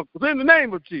aunts and uncles. In the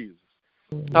name of Jesus,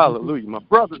 hallelujah. My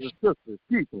brothers and sisters,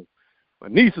 keep them. My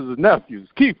nieces and nephews,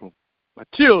 keep them. My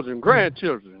children,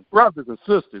 grandchildren, brothers and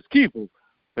sisters, keep them.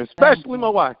 Especially my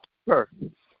wife, keep her.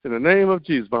 In the name of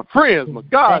Jesus. My friends, my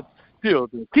God's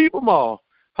children, keep them all.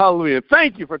 Hallelujah.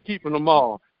 Thank you for keeping them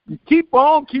all. You keep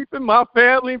on keeping my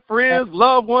family, friends,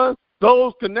 loved ones,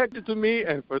 those connected to me,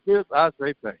 and for this I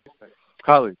say thank you.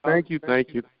 Hallelujah.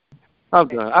 Thank you. I'm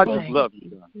done. I just love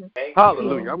you, God.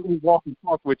 Hallelujah. I'm going to walk and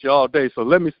talk with you all day, so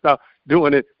let me stop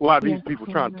doing it while these people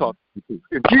trying to talk to you.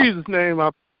 In Jesus' name,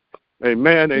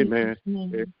 amen, amen.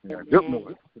 Good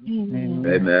morning.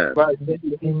 Amen.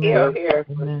 Hill here.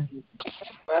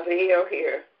 Mother Hill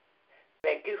here.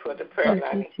 Thank you for the prayer,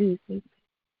 Lonnie.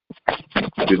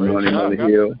 Good morning, Mother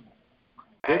Hill.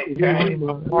 Good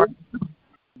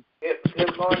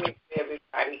morning,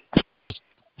 everybody.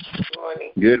 Good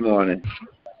morning. Good morning.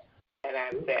 And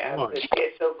I'm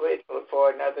just so grateful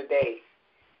for another day.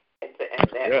 And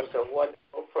that was a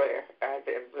wonderful prayer.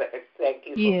 Thank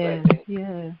you for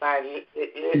blessing my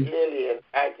Lillian.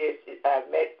 I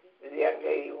met the young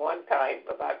lady one time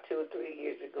about 2 or 3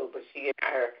 years ago, but she and I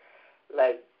are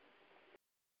like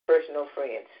personal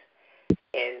friends.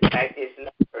 And I just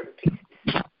love her to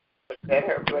pieces. Let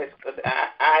her bless, because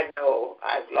I know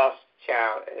I've lost a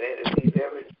child, and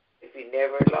if you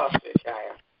never lost a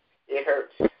child, it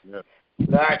hurts. Yeah.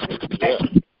 God,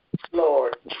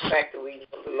 Lord, the fact that we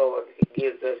know the Lord, He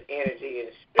gives us energy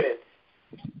and strength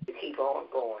to keep on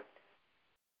going.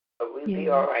 But we'll be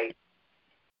all right.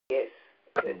 Yes,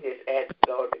 just ask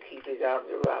the Lord to keep His arms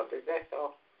around us. That's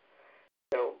all.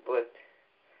 So, but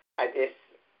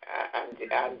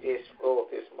I'm just full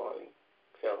this morning.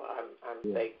 So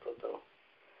I'm thankful though.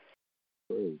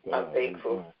 I'm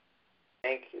thankful.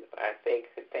 Thank you. I thank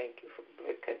you for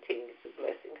continuously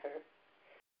blessing her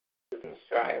through these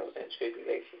trials and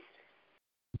tribulations.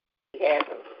 We have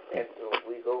them as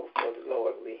we go for the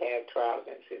Lord. We have trials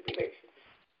and tribulations.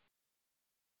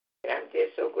 And I'm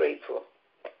just so grateful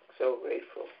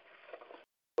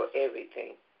for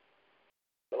everything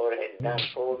the Lord has done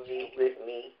for me, with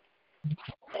me,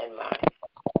 and mine.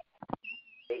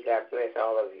 May God bless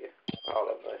all of you, all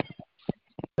of us.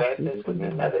 Bless us with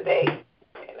another day,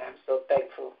 and I'm so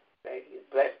thankful that you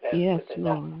blessed us with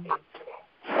another day.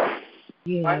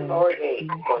 Yes. One more day,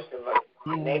 customer.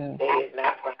 The next day is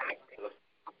not promised.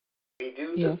 We do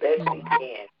the best we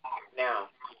can now.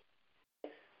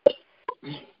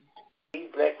 These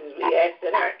blessings we ask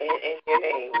in your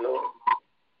name, Lord.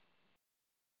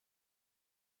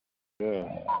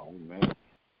 Amen.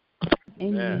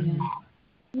 Amen.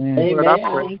 Lord, I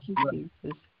pray, Thank you,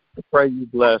 Jesus. I pray you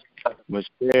bless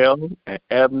Michelle and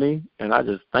Ebony, and I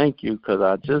just thank you because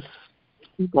I just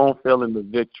keep on feeling the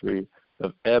victory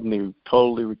of Ebony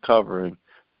totally recovering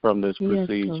from this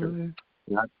procedure.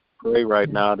 And I pray right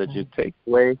now that you take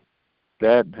away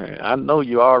that. I know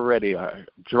you already are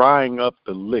drying up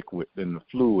the liquid and the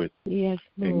fluid. Yes,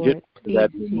 Lord. And get to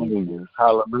that pneumonia.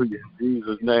 Hallelujah. In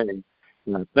Jesus' name.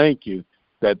 And I thank you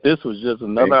that this was just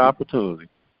another opportunity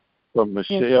for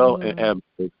Michelle and Ebony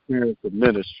to experience the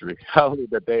ministry, hallelujah,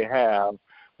 that they have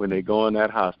when they go in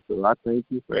that hospital. I thank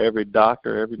you for every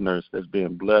doctor, every nurse that's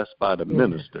being blessed by the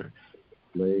minister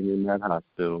laying in that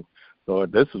hospital.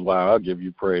 Lord, this is why I'll give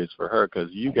you praise for her,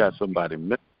 because you got somebody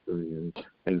ministering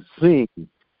and seeing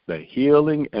the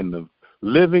healing and the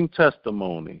living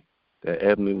testimony that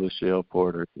Ebony Michelle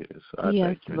Porter is. I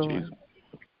thank you, Lord. Jesus.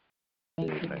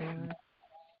 Thank you, Lord.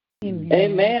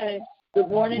 Amen. Good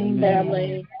morning,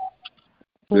 family.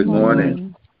 Good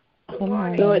morning.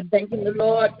 Good. Thanking the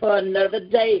Lord for another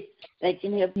day.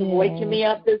 Thanking Him for waking me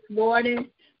up this morning.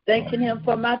 Thanking Him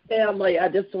for my family. I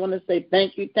just want to say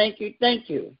thank you, thank you, thank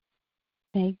you.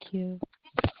 Thank you.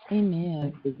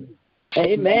 Amen.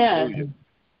 Amen.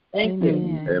 Thank you.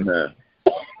 Amen.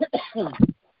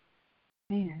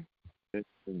 Amen.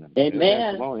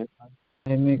 Amen.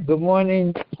 Amen. Good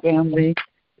morning, family.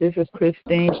 This is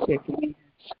Christine.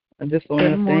 I just want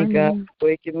to thank God for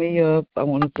waking me up. I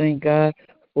want to thank God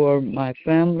for my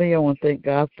family. I want to thank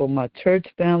God for my church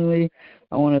family.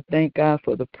 I want to thank God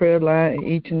for the prayer line and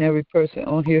each and every person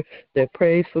on here that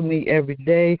prays for me every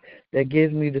day, that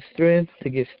gives me the strength to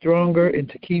get stronger and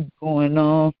to keep going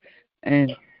on.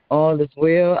 And all is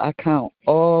well. I count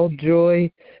all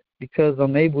joy because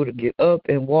I'm able to get up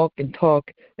and walk and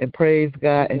talk and praise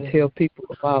God and tell people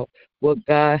about what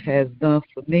God has done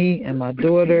for me and my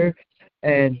daughter.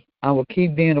 And I will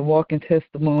keep being a walking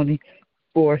testimony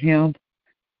for Him.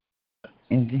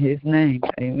 In His name,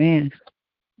 amen.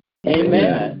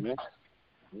 Amen.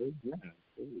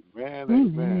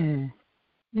 Amen.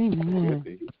 Amen.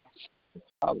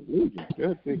 Hallelujah.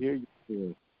 Good to hear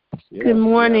you. Good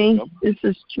morning. This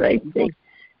is Tracy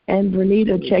and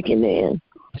Bernita checking in.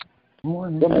 Good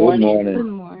morning. Good morning. Good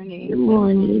morning. Good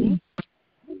morning.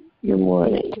 Good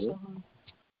morning.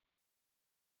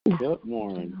 Good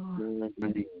morning.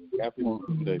 Happy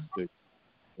Sunday.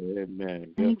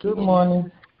 Amen. Good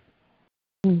morning.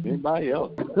 Anybody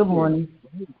else? Good morning.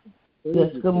 Yes,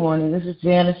 good morning. This is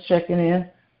Janice checking in.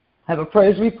 I have a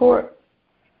praise report.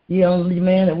 The young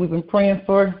man that we've been praying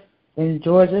for in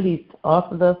Georgia, he's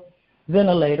off of the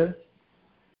ventilator.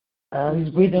 He's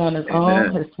breathing on his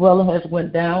own. His swelling has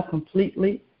went down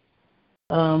completely.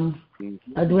 I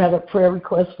do have a prayer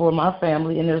request for my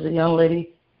family, and there's a young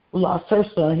lady who lost her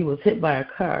son. He was hit by a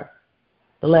car.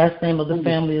 The last name of the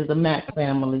family is the Mack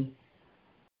family.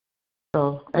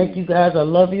 So thank you guys. I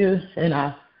love you, and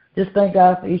I just thank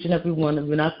God for each and every one of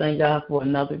you, and I thank God for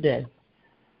another day.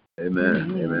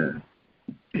 Amen.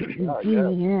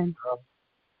 Amen.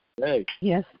 Hey.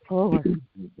 Yes, Lord.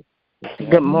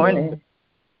 Good morning.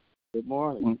 Good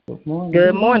morning.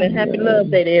 Good morning. Happy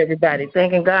Love Day to everybody.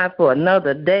 Thanking God for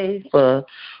another day, for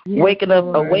waking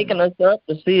us up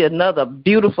to see another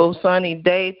beautiful sunny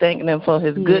day. Thanking Him for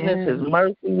His goodness, His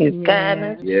mercy, His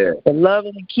kindness, for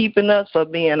loving and keeping us, for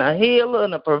being a healer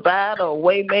and a provider, a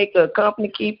way maker, a company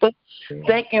keeper.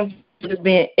 Thanking Him for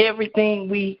being everything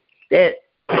that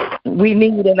we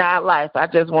need in our life. I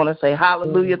just want to say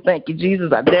hallelujah. Thank you,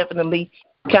 Jesus. I definitely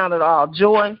count it all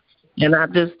joy. And I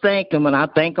just thank Him, and I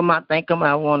thank Him. I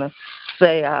want to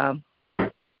say I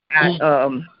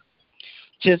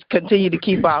just continue to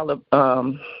keep all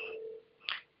the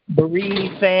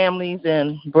bereaved families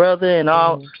and brother and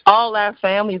all our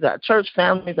families, our church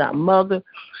families, our mother,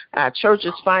 our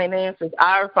church's finances,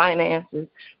 our finances,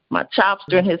 my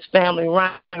chopster and his family,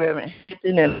 Ryan, Reverend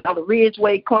Hinton, and all the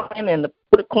Ridgeway clan and the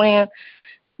Porter clan,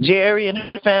 Jerry and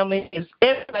her family, is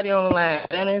everybody on the line.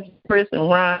 Dennis, Chris, and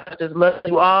Ryan, I just love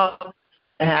you all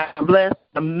and have a blessed,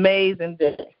 amazing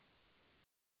day.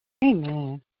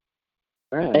 Amen.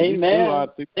 Amen.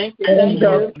 Thank you. And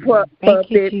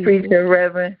puppet preacher,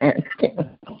 Reverend.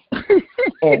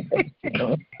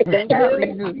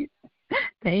 Hallelujah.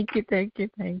 Thank you.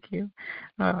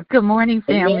 Good morning,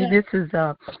 family. This is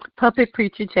Puppet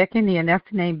Preacher checking in. That's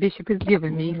the name Bishop has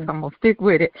given me, so I'm going to stick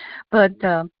with it. But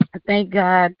I thank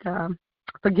God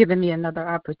for giving me another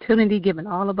opportunity, giving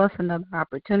all of us another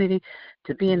opportunity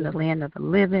to be in the land of the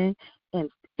living,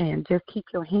 and just keep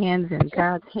your hands in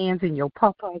God's hands, in your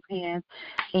Papa's hands,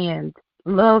 and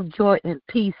love, joy, and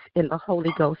peace in the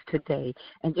Holy Ghost today.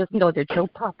 And just know that your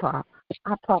Papa,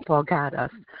 our Papa, got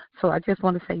us. So I just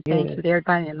want to say thank you to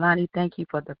everybody. And Lonnie, thank you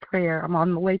for the prayer. I'm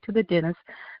on my way to the dentist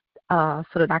so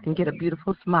that I can get a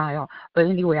beautiful smile. But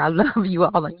anyway, I love you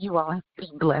all, and you all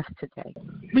be blessed today.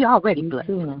 We already blessed.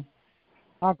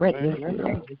 Already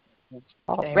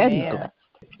blessed.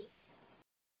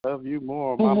 Love you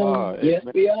more, Mama. Yes,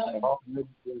 we are.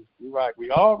 You're right. We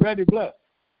already blessed.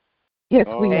 Yes,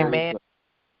 we are. Amen.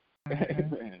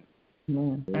 Amen.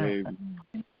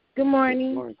 Good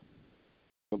morning.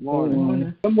 Good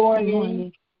morning. Good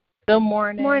morning. Good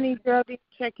morning, Geraldine,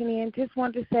 checking in. Just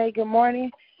wanted to say good morning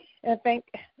and thank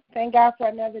God for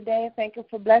another day. Thank Him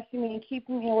for blessing me and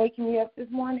keeping me and waking me up this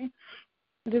morning.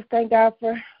 Just thank God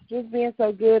for just being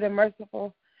so good and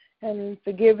merciful and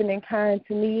forgiving and kind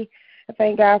to me. I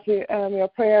thank God for your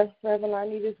prayers, Reverend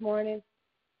Lonnie, this morning.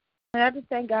 And I just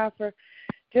thank God for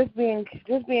just being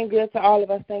good to all of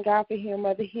us. Thank God for hearing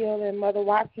Mother Hill and Mother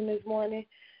Watson this morning.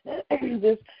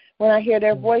 Just when I hear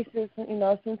their voices,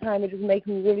 sometimes it just makes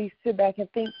me really sit back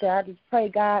and think that I just pray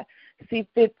God see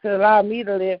fit to allow me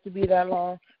to live to be that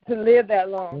long, to live that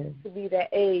long, to be that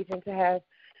age, and to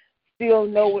still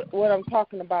know what I'm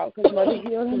talking about. Because Mother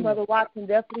Hill and Mother Watson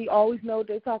definitely always know what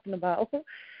they're talking about.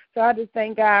 So I just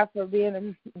thank God for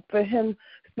Him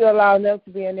still allowing them to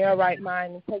be in their right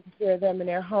mind and taking care of them in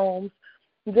their homes.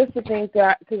 Just the things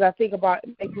because I think about,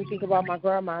 it makes me think about my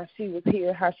grandma. She was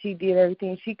here, how she did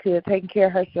everything she could, taking care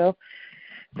of herself.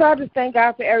 So I just thank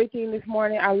God for everything this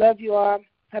morning. I love you all.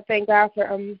 I thank God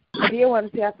for, I did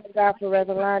want to say I thank God for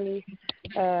Reverend Lonnie,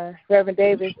 Reverend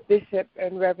Davis, Bishop,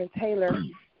 and Reverend Taylor,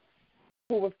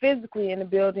 who were physically in the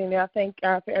building. And I thank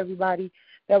God for everybody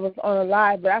that was on the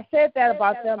live. But I said that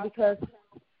about them because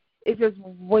it's just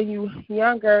when you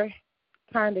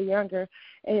kind of younger,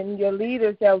 and your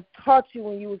leaders that taught you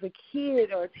when you was a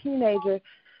kid or a teenager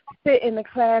sit in the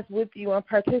class with you and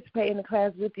participate in the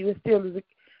class with you, it still is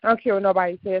I don't care what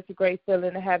nobody says, it's a great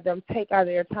feeling to have them take out of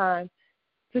their time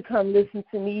to come listen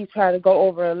to me try to go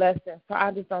over a lesson. So I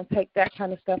just don't take that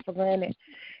kind of stuff for granted.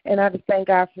 And I just thank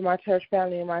God for my church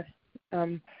family and my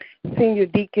senior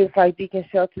deacons like Deacon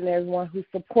Shelton and everyone who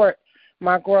support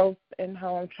my growth and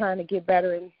how I'm trying to get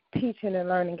better in teaching and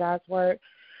learning God's word.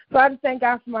 So I just thank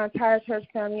God for my entire church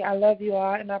family. I love you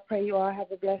all, and I pray you all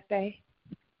have a blessed day.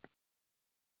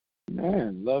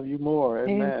 Amen. Love you more.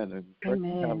 Amen. And pray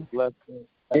you have a blessed day.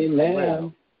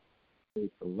 Amen.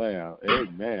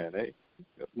 Amen.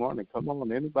 Good morning. Come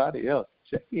on, anybody else?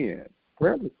 Check in.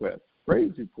 Prayer requests,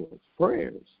 praise reports,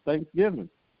 prayers, Thanksgiving.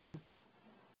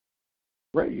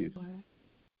 Praise.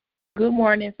 Good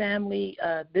morning, family.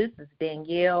 This is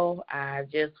Danielle. I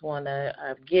just want to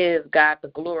give God the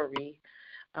glory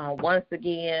once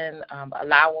again,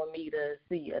 allowing me to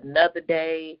see another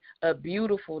day, a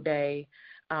beautiful day.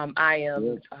 I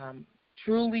am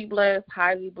truly blessed,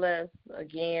 highly blessed.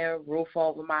 Again, roof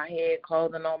over my head,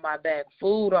 clothing on my back,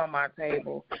 food on my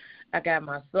table. I got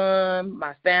my son.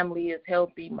 My family is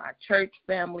healthy. My church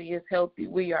family is healthy.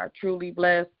 We are truly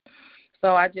blessed.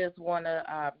 So I just want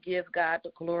to give God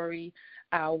the glory.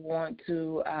 I want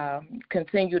to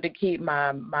continue to keep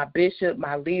my bishop,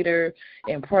 my leader,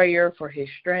 in prayer for his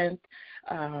strength,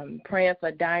 praying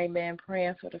for Diamond,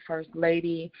 praying for the First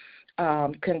Lady,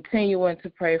 continuing to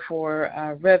pray for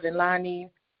Reverend Lonnie,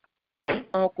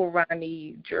 Uncle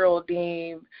Ronnie,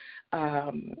 Geraldine,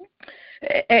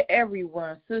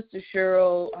 everyone, Sister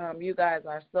Cheryl. You guys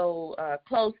are so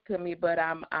close to me, but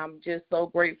I'm just so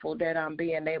grateful that I'm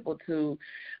being able to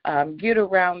get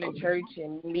around the church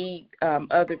and meet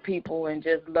other people and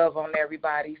just love on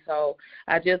everybody. So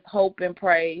I just hope and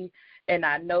pray, and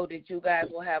I know that you guys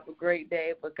will have a great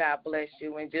day, but God bless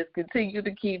you, and just continue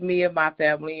to keep me and my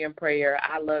family in prayer.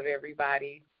 I love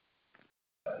everybody.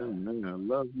 Amen. I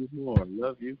love you more.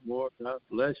 Love you more. God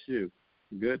bless you.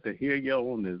 Good to hear you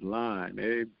on this line.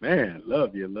 Amen.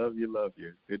 Love you, love you, love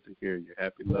you. Good to hear you.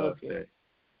 Happy Love Day.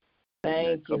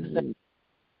 Thank you.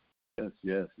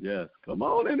 Yes. Come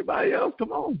on, anybody else?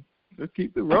 Come on. Let's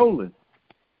keep it rolling.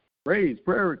 Praise,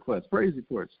 prayer requests, praise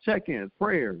reports, check-ins,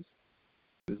 prayers.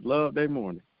 It's Love Day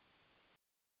morning.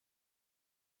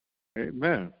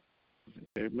 Amen.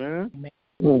 Amen.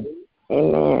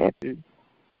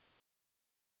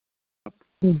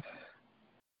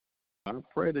 I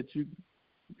pray that you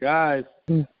guys,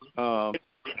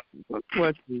 what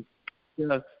question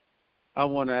I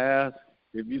want to ask,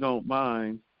 if you don't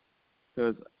mind,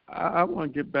 because I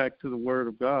want to get back to the Word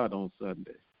of God on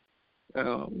Sunday.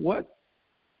 What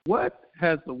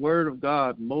has the Word of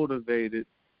God motivated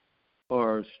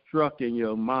or struck in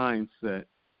your mindset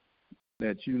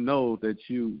that you know that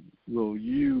you will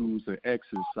use or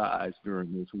exercise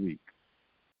during this week?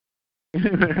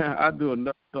 I do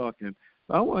enough talking.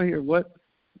 I want to hear what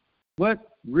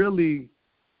really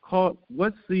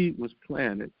what seed was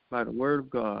planted by the Word of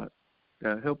God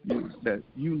that helped you, that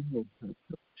you know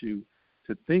helped you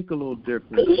to think a little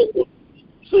different.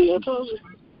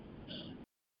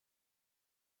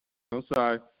 I'm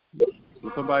sorry.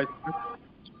 Somebody.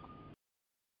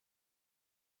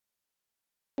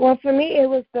 Well, for me, it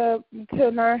was to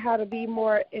learn how to be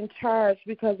more in charge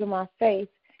because of my faith,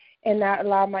 and not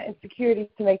allow my insecurities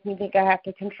to make me think I have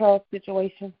to control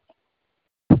situations.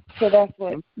 So that's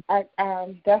what that's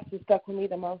what stuck with me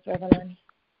the most, Reverend Lonnie.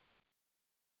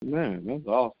 Man, that's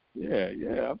awesome.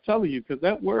 Yeah. I'm telling you, because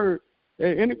that word.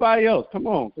 Hey, anybody else? Come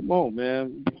on,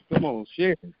 man. Come on,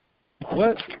 share.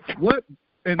 What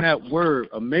in that word,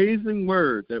 amazing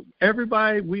word that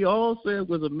everybody, we all said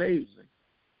was amazing.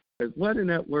 Because what in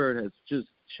that word has just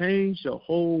changed your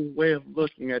whole way of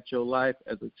looking at your life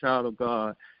as a child of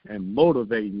God and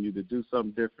motivating you to do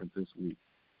something different this week,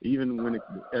 even when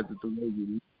as the way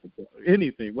you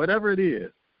anything, whatever it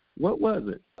is. What was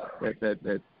it that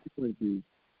took you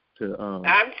to?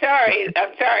 I'm sorry,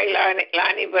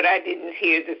 Lonnie, but I didn't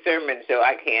hear the sermon, so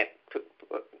I can't.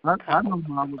 I know,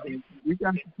 Mama. We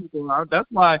got some people out. That's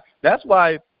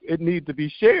why it needs to be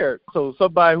shared. So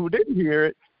somebody who didn't hear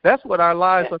it, that's what our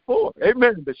lives are for.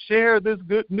 Amen. To share this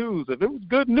good news. If it was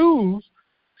good news,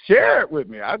 share it with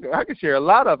me. I can share a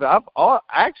lot of it. I've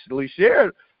actually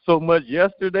shared so much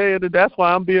yesterday, and that's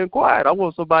why I'm being quiet. I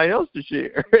want somebody else to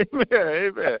share.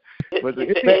 Amen. But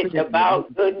it's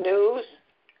about good news.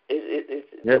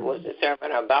 Was the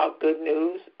sermon about good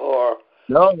news, or?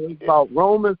 No, it's about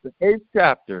Romans, the 8th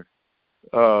chapter.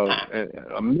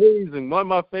 Amazing. One of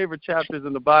my favorite chapters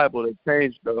in the Bible that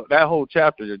changed that whole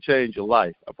chapter to change your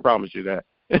life. I promise you that.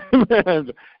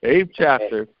 The 8th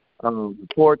chapter,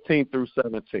 14 through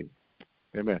 17.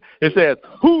 Amen. It says,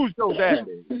 who's your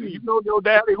daddy? Do you know your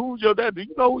daddy? Who's your daddy? Do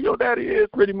you know who your daddy is?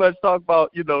 Pretty much talk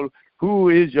about, who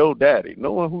is your daddy?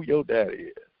 Knowing who your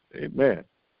daddy is. Amen.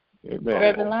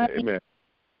 Amen.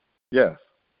 Yes.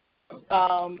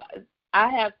 I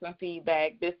have some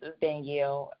feedback. This is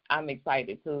Danielle. I'm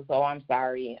excited too, so I'm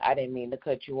sorry. I didn't mean to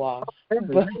cut you off.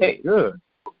 But, good.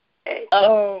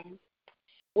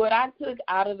 What I took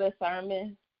out of the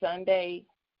sermon Sunday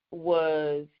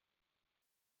was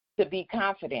to be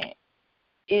confident.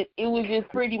 It was just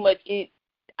pretty much it.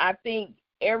 I think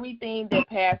everything that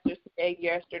Pastor said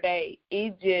yesterday,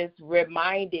 it just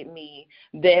reminded me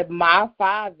that my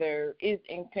Father is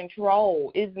in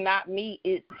control. It's not me,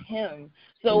 it's him.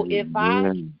 So if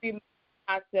I remind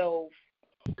myself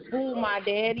who my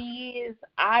daddy is,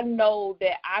 I know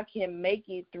that I can make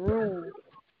it through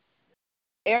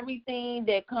everything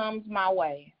that comes my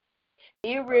way.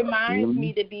 It reminds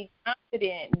me to be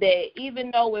confident that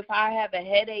even though if I have a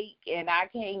headache and I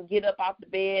can't get up off the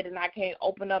bed and I can't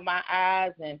open up my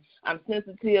eyes and I'm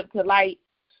sensitive to light,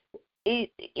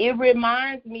 it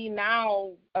reminds me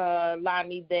now,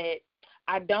 Lonnie, that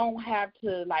I don't have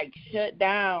to like shut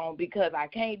down because I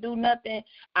can't do nothing.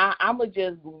 I'm going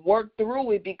to just work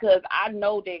through it because I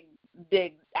know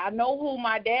that I know who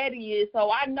my daddy is,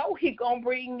 so I know he's going to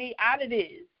bring me out of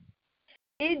this.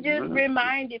 It just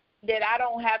reminded me that I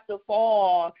don't have to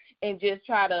fall and just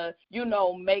try to,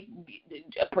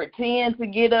 pretend to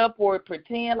get up or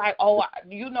pretend like, oh,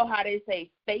 you know how they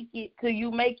say, fake it till you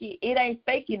make it. It ain't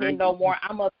faking it no more.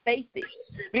 I'm going to face it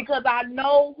because I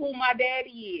know who my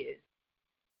daddy is.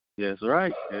 Yes,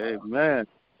 right. Amen.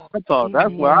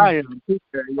 That's where I am.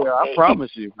 Yeah, I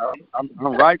promise you. I'm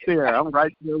right there. I'm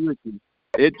right there with you.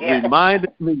 It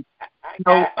reminded me. I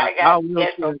got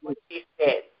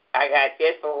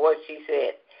just from what she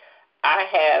said. I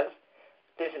have,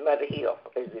 this is Mother Hill,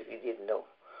 as if you didn't know.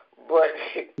 But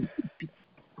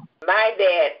my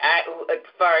dad, as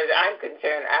far as I'm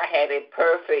concerned, I had a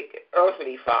perfect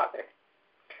earthly father.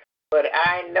 But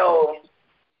I know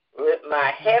with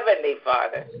my heavenly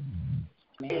Father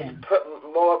is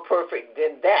more perfect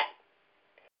than that.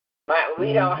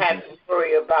 We don't have to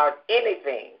worry about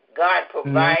anything. God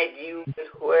provides you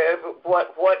with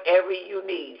whatever you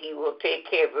need. He will take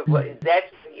care of it.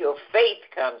 That's where your faith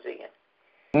comes in.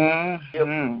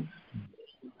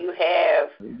 You have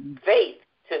faith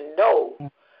to know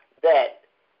that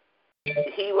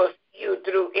he will see you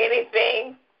through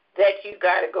anything that you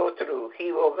got to go through.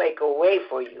 He will make a way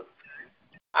for you.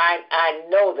 I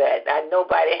know that.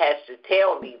 Nobody has to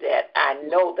tell me that. I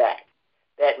know that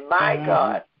my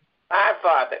God, my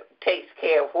Father, takes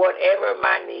care of whatever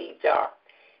my needs are.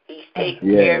 He's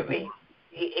taken care of me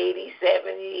for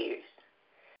 87 years.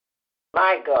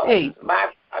 My God,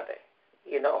 my Father,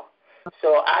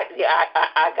 So I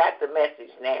got the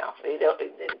message now.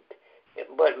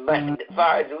 But as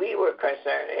far as we were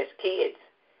concerned as kids,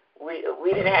 we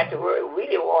didn't have to worry. We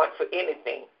didn't want for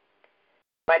anything.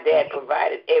 My dad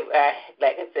provided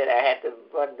like I said, I had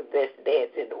one of the best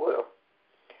dads in the world.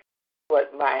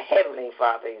 But my heavenly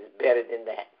Father is better than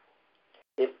that.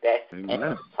 If that's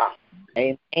possible.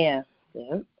 Amen.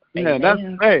 Yeah, that's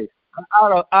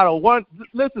out of one.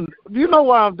 Listen, you know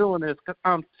why I'm doing this? Because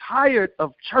I'm tired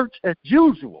of church as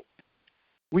usual.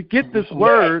 We get this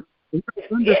word, we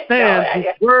understand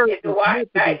this word. It's a wise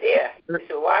idea.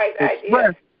 It's a wise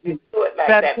idea. You do it like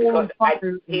that because I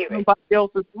hear it. Somebody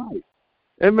else's life.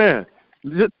 Amen.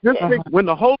 Just think, when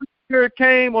the Holy Spirit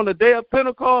came on the day of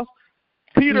Pentecost,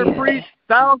 Peter preached,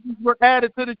 thousands were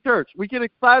added to the church. We get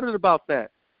excited about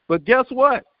that. But guess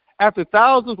what? After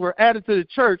thousands were added to the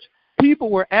church, people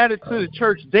were added to the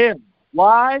church then.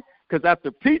 Why? Because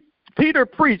after Peter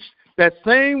preached, that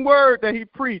same word that he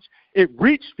preached, it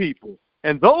reached people.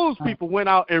 And those people went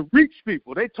out and reached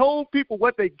people. They told people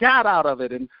what they got out of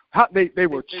it and how they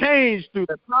were changed through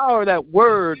the power of that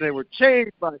word. They were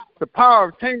changed by the power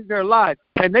of changing their life.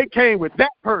 And they came with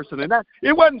that person. And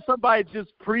it wasn't somebody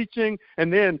just preaching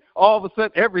and then all of a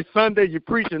sudden every Sunday you're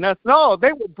preaching. No,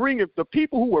 they were bringing the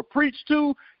people who were preached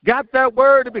to, got that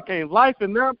word, it became life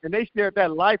in them, and they shared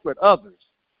that life with others.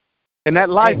 And that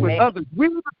life with others. We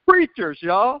were the preachers,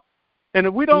 y'all. And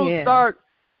if we don't start,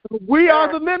 we are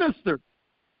the ministers.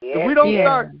 If we don't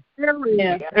start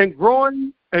sharing and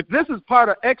growing, and this is part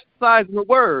of exercising the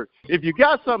word. If you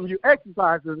got something you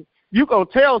exercise, you're going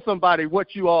to tell somebody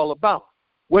what you all about.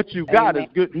 What you got is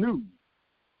good news.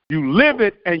 You live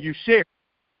it and you share it.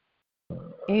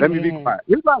 Let me be quiet.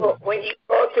 When you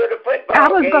go to the football I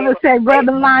was going to say,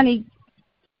 Brother Lonnie,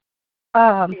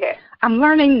 I'm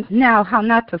learning now how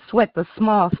not to sweat the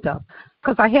small stuff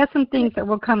because I had some things that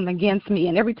were coming against me,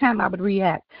 and every time I would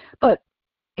react. But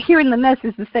hearing the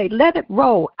message to say, let it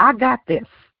roll. I got this.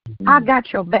 I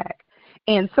got your back.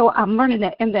 And so I'm learning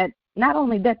that, and that not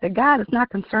only that God is not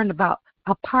concerned about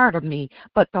a part of me,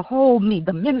 but the whole me,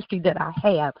 the ministry that I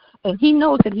have. And he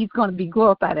knows that he's going to be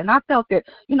glorified. And I felt that,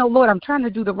 Lord, I'm trying to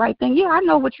do the right thing. Yeah, I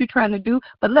know what you're trying to do,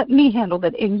 but let me handle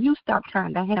that. And you stop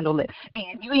trying to handle it.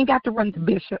 And you ain't got to run the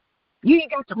bishop. You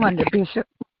ain't got to run the bishop.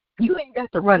 You ain't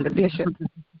got to run the bishop.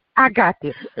 I got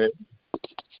this.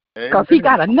 Because he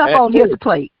got enough on his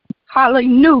plate.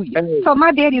 Hallelujah. So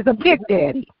my daddy is a big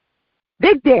daddy.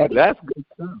 Big daddy. That's good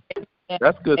stuff.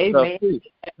 That's good stuff too.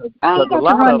 I But got to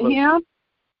run to him.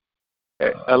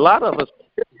 a lot of us,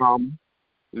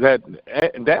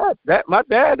 that my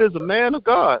dad is a man of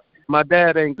God. My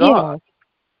dad ain't God.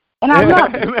 Yeah. And I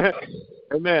love him. Amen.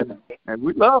 Amen. And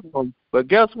we love him. But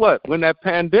guess what? When that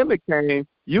pandemic came,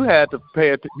 you had to pay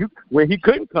it. When he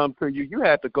couldn't come to you, you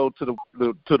had to go to the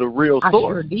real source. I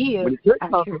sure did. When he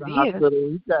couldn't come to the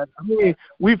hospital,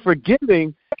 we're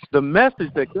forgetting the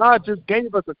message that God just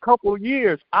gave us a couple of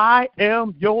years. I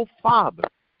am your Father.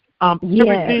 I'm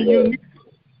everything you need.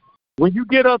 When you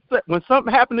get upset, when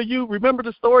something happened to you, remember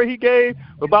the story he gave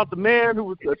about the man who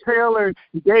was a tailor.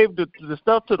 He gave the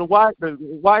stuff to the wife. The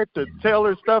wife, the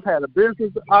tailor stuff, had a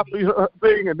business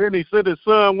thing, and then he sent his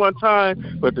son one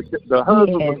time, but the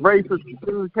husband was racist. The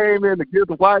son came in to give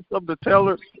the wife some of the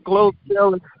tailor clothes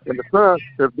tailor, and the son,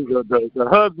 the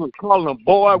husband was calling him,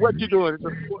 boy, what you doing?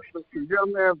 The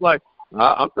young man's like,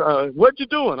 what you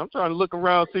doing? I'm trying to look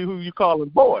around, see who you calling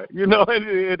boy. You know,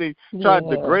 and he tried to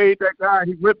degrade that guy.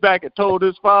 He went back and told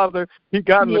his father. He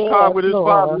got in the car with his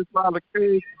father. His father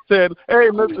came, said, "Hey,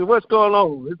 mister, what's going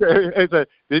on?" He said,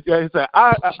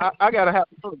 I gotta have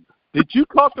fun. Did you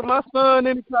talk to my son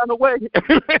any kind of way?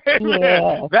 That's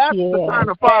the kind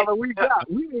of father we got.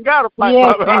 We ain't got to fight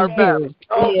our battles.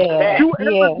 You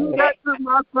ever do that to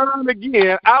my son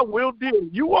again, I will deal.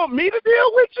 You want me to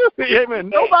deal with you? Amen.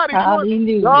 Nobody wants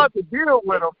God to deal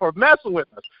with them for messing with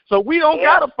us. So we don't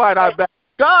got to fight our battles.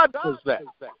 God does that.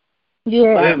 We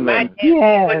were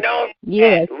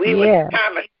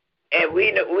Thomas, and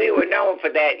we were known for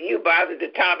that. You bothered the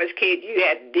Thomas kids, you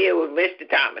had to deal with Mr.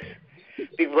 Thomas.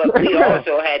 But we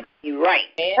also had to be right.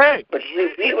 But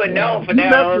we were known for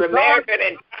that. On American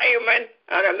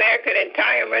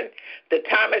Retirement, the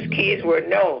Thomas kids were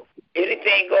known.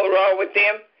 Anything go wrong with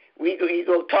them, you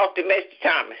go talk to Mr.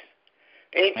 Thomas.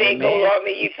 Anything go wrong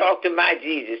with me, you talk to my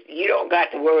Jesus. You don't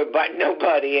got to worry about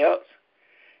nobody else.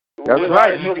 That's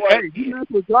right. Hey, you mess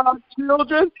with God's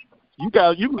children, you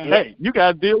got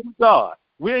to deal with God.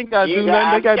 We ain't got to do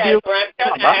nothing. They got to deal with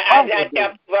God. I tell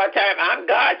people all the time, I'm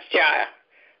God's child.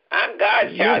 I'm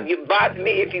God's child. You bother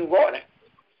me if you want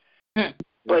to.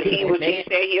 But he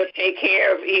said he'll take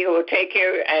care of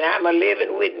it, and I'm a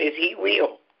living witness. He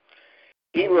will.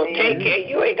 He will take care.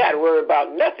 You ain't got to worry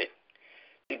about nothing.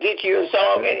 You get you a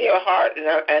song in your heart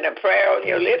and a prayer on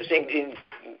your lips and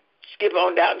skip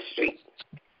on down the street.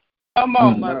 Come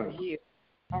on, Mother.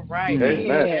 All right. You ain't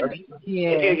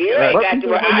got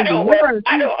to. I don't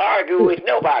argue with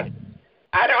nobody.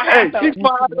 I don't have to. She's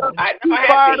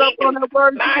fired up on that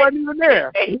word. She wasn't even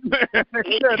there. He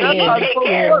take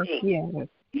care of me.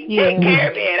 He take care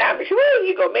of me, and I'm sure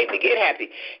he gonna make me get happy.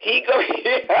 He gonna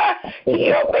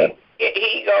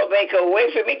make a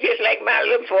way for me, just like my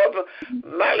little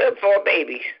four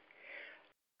babies.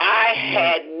 I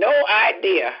had no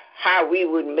idea how we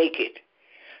would make it.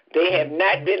 They have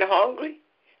not been hungry.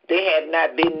 They have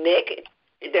not been naked.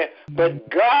 But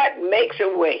God makes a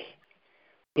way.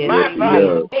 My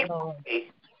father makes a way.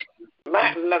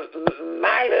 My little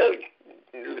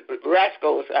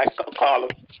rascals, I call them,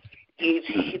 he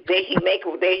makes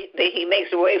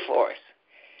a way for us.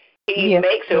 He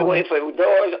makes a way for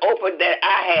doors open that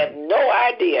I have no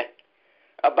idea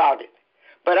about it.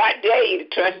 But I dare you to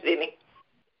trust in him.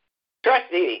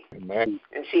 Trust in him. Amen.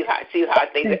 And see how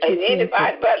things are. And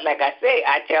anybody, but like I say,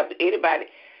 I tell anybody,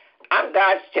 I'm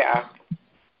God's child.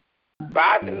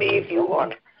 Bother me if you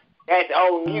want. That's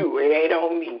on you. It ain't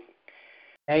on me.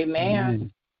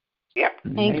 Amen. Yep.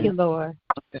 Thank you, Lord.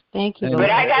 Thank you, Lord. But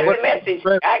I got the message.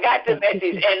 And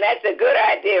that's a good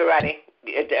idea, Lonnie.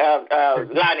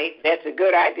 That's a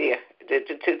good idea.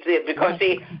 Because,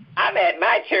 see, I'm at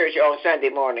my church on Sunday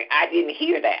morning. I didn't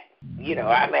hear that. You know,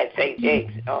 I'm at St.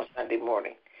 Jake's on Sunday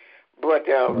morning. But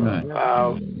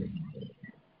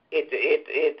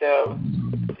it's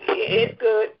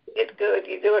good. It's good.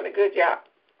 You're doing a good job.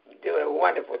 You're doing a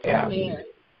wonderful job.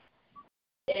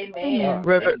 Amen.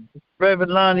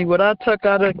 Reverend Lonnie, what I took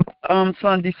out of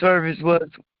Sunday service was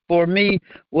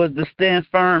to stand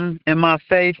firm in my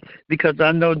faith, because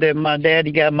I know that my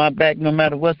daddy got my back no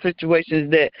matter what situations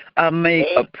that I may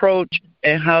approach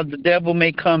and how the devil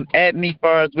may come at me,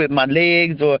 far as with my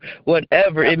legs or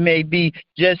whatever it may be.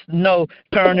 Just know,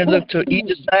 turn and look to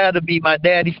either side of me. My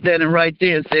daddy standing right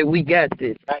there and said, "We got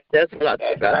this." That's what I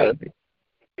took out of it.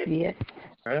 Yes.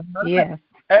 Yes.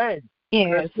 Hey.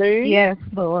 Yes. Yes,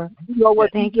 Lord. You know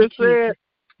what you just said?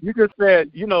 You just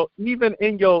said, you know, even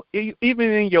in your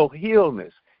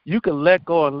healness, you can let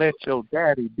go and let your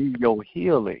daddy be your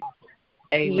healing.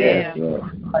 Amen. Yes.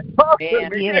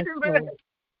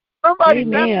 Somebody,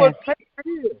 that's what faith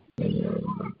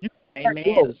is.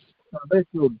 Amen. let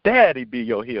your daddy be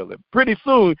your healer. Pretty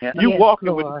soon, you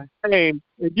walking with pain,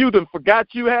 and you done forgot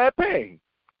you had pain.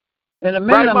 And a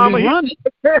minute, right, Mama? Running.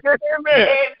 Amen.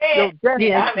 Your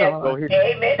daddy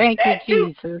Amen. Thank you,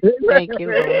 Jesus. Thank you,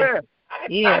 Lord.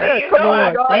 Yes,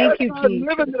 Lord. Thank you,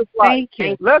 Jesus. Thank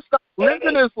you. Let's start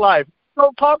living this life.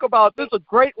 Don't talk about this is a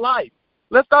great life.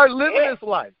 Let's start living this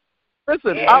life.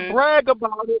 Listen, I brag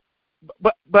about it,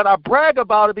 but I brag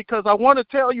about it because I want to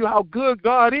tell you how good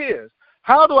God is.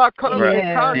 How do I come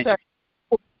in contact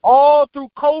all through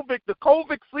COVID, the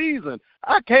COVID season?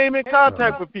 I came in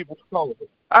contact with people with COVID.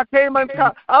 I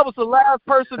was the last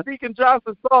person Deacon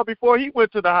Johnson saw before he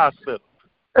went to the hospital.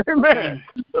 Amen.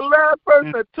 The last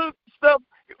person that took stuff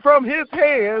from his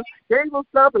hands, gave him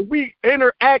stuff, and we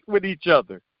interact with each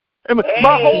other. Amen.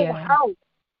 My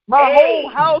whole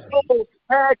household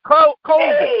had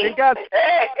COVID and got.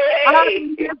 I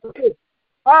didn't get it.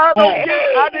 I didn't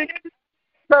get it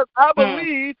because I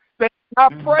believe that I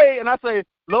pray and I say,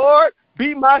 Lord,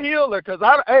 be my healer, because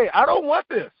I don't want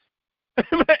this.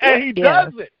 And he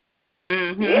does it.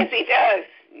 Mm-hmm. Yes, he does.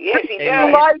 Yes, he does. This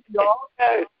is life, y'all.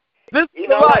 This is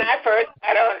life.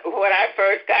 When I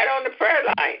first got on the prayer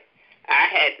line,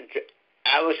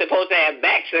 I was supposed to have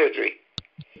back surgery.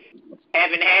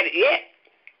 Haven't had it yet.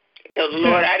 So the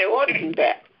Lord, I didn't want to do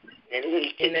that. And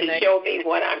he showed me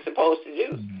what I'm supposed to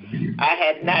do. I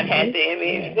had not had the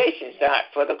immunization shot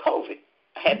for the COVID.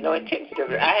 I had no intention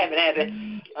of it. I haven't had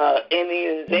an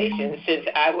immunization since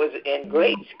I was in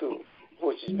grade school,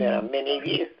 which has been many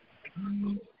years.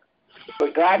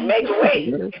 But God make a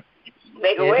way.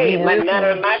 Make a way. None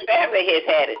of my family has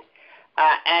had it.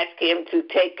 I asked him to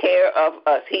take care of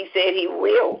us. He said he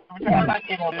will. He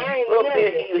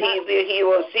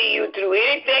will see you through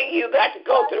anything you got to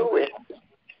go through with.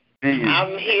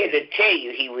 I'm here to tell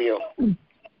you he will.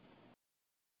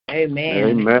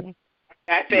 Amen.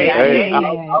 I say,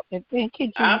 thank you,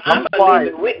 Jesus. I'm a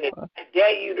living witness. I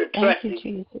dare you to trust me. Thank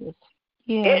you, Jesus.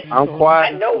 Yes. I'm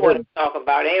quiet. I know what I'm talking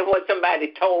about. And what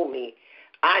somebody told me,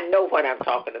 I know what I'm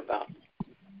talking about.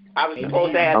 I was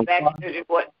supposed to have back surgery,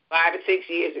 5 or 6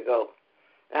 years ago.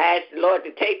 I asked the Lord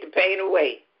to take the pain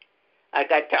away. I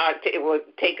got tired of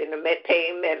taking the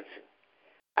pain medicine.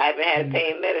 I haven't had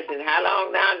pain medicine. How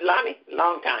long now, Lonnie?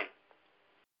 Long time.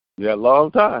 Yeah,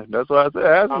 long time. That's what I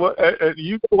said. That's what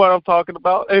you know what I'm talking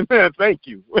about. Amen. Thank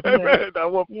you. Amen. I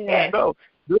want you to know.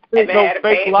 This is no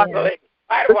fake life. This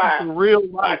is the real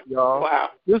life, y'all.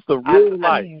 Wow. This is the real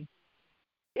life.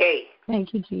 Hey.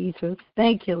 Thank you, Jesus.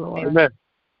 Thank you, Lord. Amen.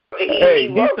 Hey,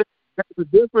 that's the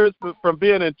difference from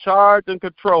being in charge and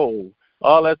control.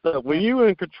 All that stuff. When you're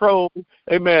in control,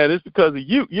 amen, it's because of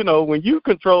you. You know, when you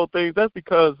control things, that's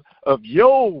because of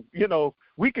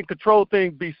we can control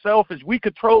things, be selfish. We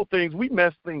control things. We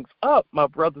mess things up, my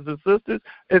brothers and sisters.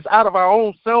 It's out of our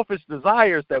own selfish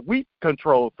desires that we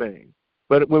control things.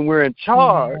 But when we're in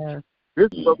charge, this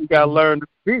is what we got to learn to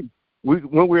be.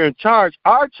 When we're in charge,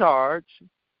 our charge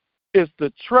is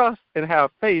to trust and have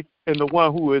faith in the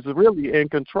one who is really in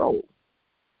control.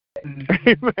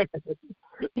 Amen.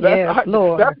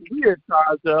 Lord. That's what we're in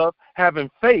charge of, having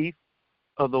faith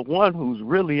of the one who's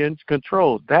really in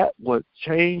control. That would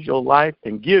change your life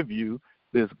and give you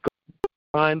this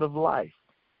kind of life,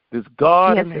 this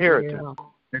God inheritance.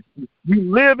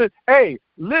 You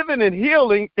living in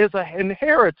healing is an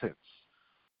inheritance.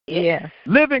 Yes.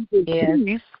 Living in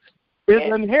peace is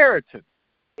an inheritance.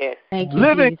 Yes.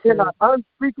 Living in an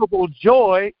unspeakable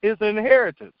joy is an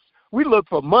inheritance. We look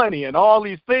for money and all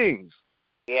these things.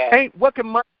 Yeah.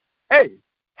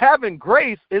 Having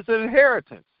grace is an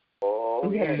inheritance.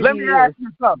 Oh, yes. Let me ask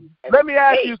you something.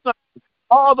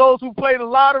 All those who play the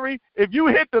lottery, if you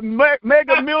hit the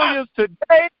Mega Millions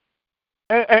today,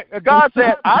 and God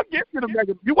said, I'll give you the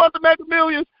Mega. You want the Mega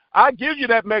Millions? I'll give you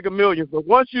that Mega Millions. But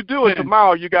once you do it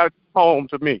tomorrow, you got to come home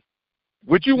to me.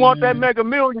 Would you want that Mega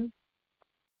Millions?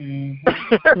 Are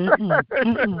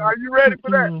you ready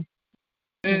for that?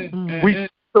 We do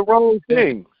the wrong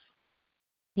things.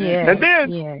 Yeah. And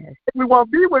then we want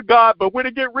to be with God, but when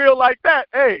it get real like that,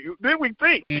 then we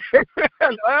think,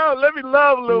 oh, let me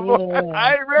love a little more.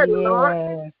 I ain't ready,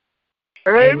 Lord.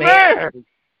 Amen.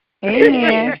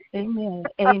 Amen. Amen.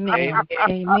 Amen.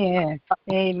 Amen.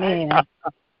 Amen.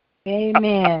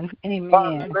 Amen.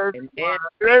 Amen.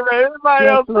 Everybody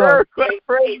else,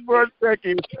 praise for a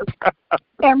second.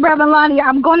 And Reverend Lonnie,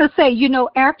 I'm going to say,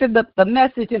 after the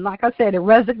message, and like I said, it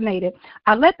resonated,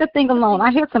 I let the thing alone. I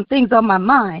had some things on my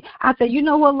mind. I said, you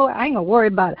know what, Lord, I ain't going to worry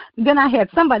about it. Then I had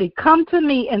somebody come to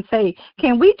me and say,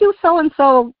 can we do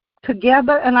so-and-so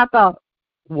together? And I thought,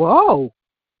 whoa.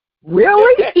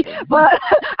 Really? But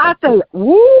I said,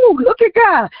 woo, look at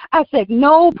God. I said,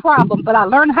 no problem. But I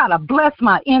learned how to bless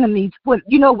my enemies. When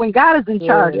God is in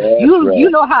charge, you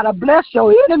know how to bless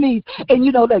your enemies, and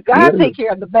you know that God take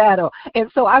care of the battle.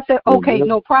 And so I said, okay,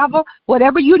 no problem.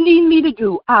 Whatever you need me to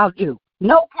do, I'll do.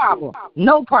 No problem.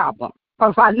 No problem.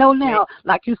 Because I know now,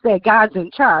 like you said, God's in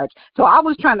charge. So I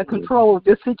was trying to control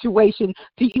this situation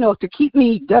to keep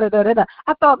me da-da-da-da-da.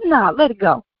 I thought, nah, let it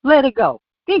go. Let it go.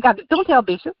 You ain't got to, don't tell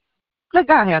Bishop. Let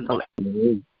God handle it.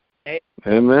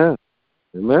 Amen.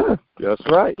 Amen. That's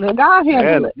right. Let God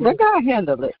handle it. Let God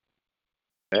handle it.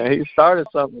 And he started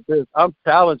something with this. I'm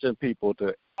challenging people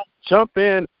to jump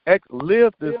in,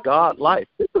 live this God life.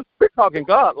 We're talking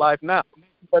God life now.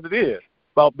 What it is.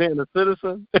 About being a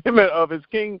citizen, amen, of his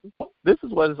kingdom. This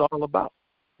is what it's all about.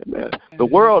 Amen. The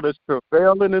world is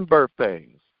travailing in birth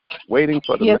pains, waiting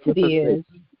for the manifestation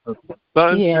of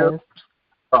sonship of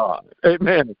God.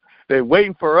 Amen. They're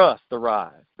waiting for us to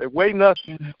rise. They're waiting us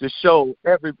to show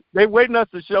they're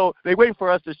waiting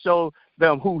for us to show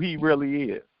them who he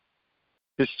really is.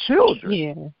 His children.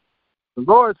 Yeah. The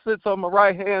Lord sits on my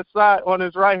right hand side, on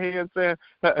his right hand, saying,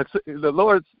 the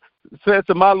Lord said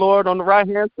to my Lord on the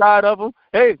right-hand side of him,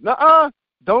 hey,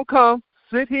 don't come.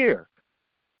 Sit here.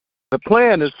 The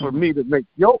plan is for me to make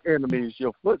your enemies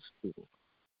your footstool.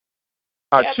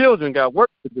 Our children got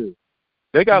work to do.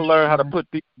 They got to learn how to put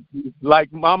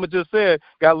like Mama just said,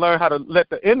 got to learn how to let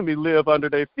the enemy live under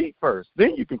their feet first.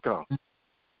 Then you can come.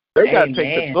 They got to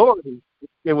take authority.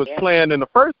 It was planned in the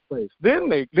first place.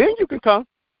 Then you can come.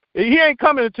 He ain't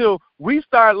coming until we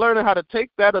start learning how to take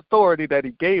that authority that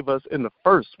he gave us in the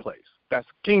first place. That's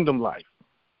kingdom life.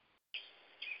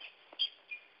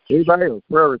 Anybody else?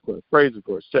 Prayer request, praise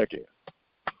request, check in.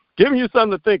 Giving you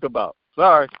something to think about.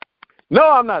 Sorry. No,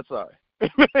 I'm not sorry.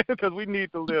 Because we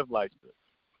need to live like this.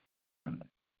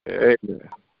 Amen.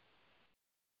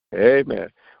 Amen.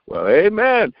 Well,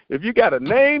 amen. If you got a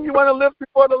name you want to lift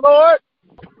before the Lord,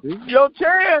 this is your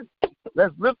chance.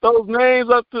 Let's lift those names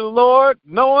up to the Lord,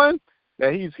 knowing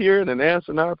that he's hearing and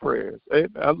answering our prayers.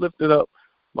 I lifted up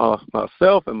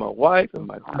myself and my wife and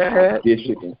my dad,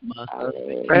 Bishop and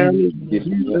family,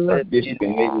 Bishop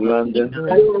and Lady London,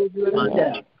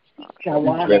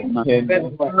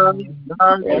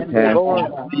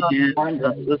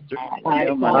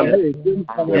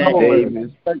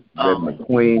 Davis,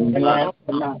 McQueen,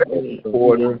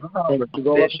 Porter,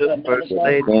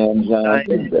 Sam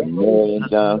Johnson, Marion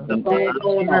Johnson,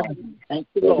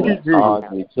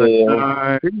 Audrey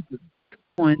Taylor,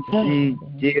 Quincy,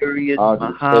 Darius,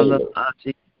 Mahala,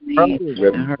 Auntie,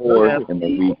 Reverend Ford, and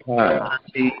Marie Kyle,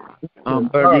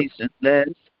 Bernice and Les,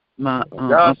 my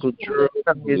Uncle Drew,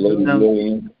 his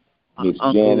William, Miss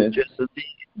Janice,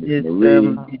 his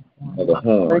Marie, Mother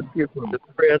Horn, the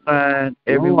prayer line,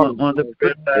 everyone on the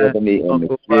prayer line, Stephanie and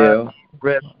Michelle,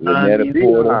 Renetta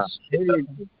Porter,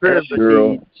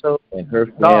 Cheryl and her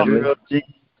family,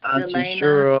 Auntie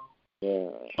Cheryl,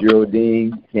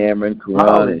 Geraldine, Cameron,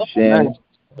 Karan, and Shannon.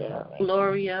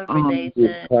 Gloria, Renee,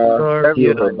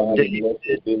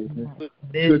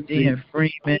 Misty and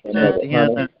Freeman,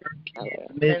 Tatiana,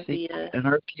 Missy and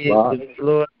her kids in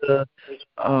Florida,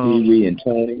 Pee-wee and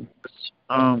Tony,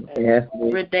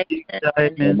 Anthony,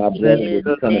 and my brother will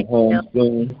be coming home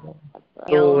soon.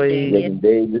 Reverend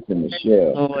Davis and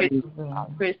Michelle,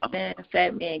 Kristen,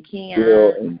 Fat Man, Keon,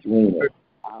 Bill and Gina,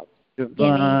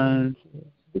 Devon,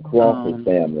 the Crawford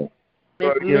family, Miss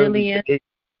Lillian,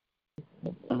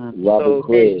 Robert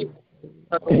Craig,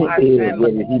 whatever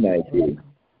he might be,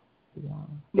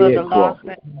 Mother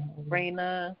Lawson,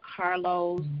 Raina,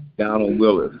 Carlos, Donald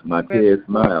Willis, Marquez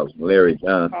Miles, Larry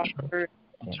Johnson,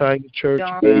 Tiger Church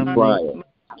Dave family, Pryor,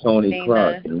 Tony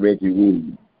Cross, and Reggie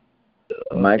Reed,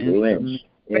 Michael Lynch,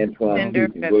 Antoine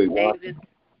Heath, and Willie Watson.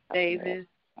 Davis,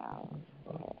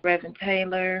 Reverend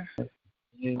Taylor,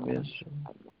 Davis,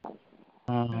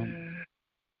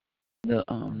 the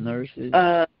nurses,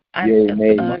 Jerry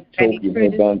May, Toki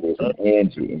Hernandez, and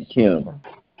Angie and Kim,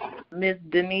 Miss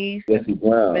Denise, Jesse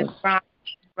Brown, Miss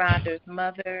Rhonda's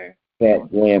mother, Pat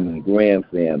Graham and Graham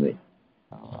family,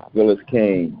 Willis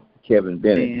Kane, Kevin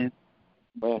Bennett,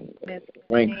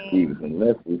 Frank Stevenson,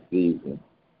 Leslie Stevenson,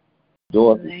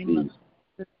 Dorothy Stevenson,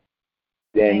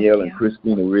 Danielle and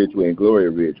Christina Ridgeway and Gloria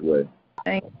Ridgeway.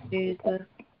 Thank you, Jesus.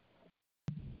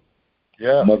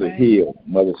 Yeah. Mother Hill,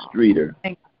 Mother Streeter,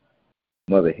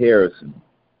 Mother Harrison,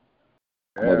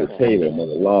 Mother Taylor,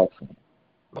 Mother Lawson.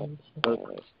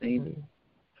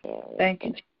 Thank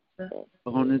you,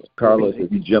 Jesus. Carlos, if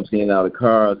he jumps in and out of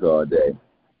cars all day.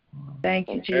 Thank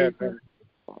you, Jesus.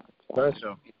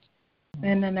 Special.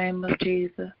 In the name of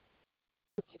Jesus.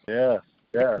 Yes,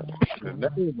 yes. In the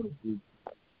name of Jesus.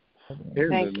 In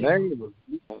Thank the you. name of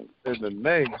Jesus. In the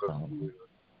name of Jesus.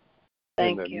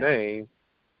 Thank In the you. name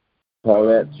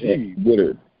Paulette of Jesus.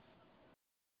 Woodard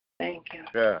Thank you.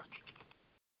 Yeah.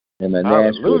 and my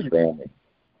Nashville Hallelujah. family.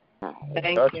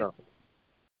 Thank Touch you. him.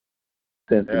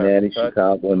 Cincinnati, Yes. Touch.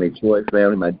 Chicago, and Detroit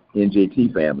family, my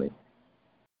NJT family.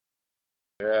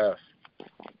 Yes.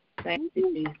 Thank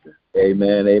you, Jesus.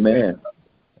 Amen, amen.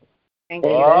 Thank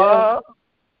you. Oh,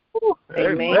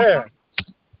 Amen. amen.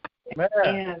 Amen.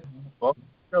 Yes. Well,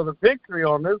 I feel the victory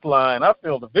on this line. I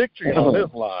feel the victory on this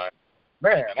line.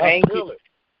 Man, I Thank feel you. it.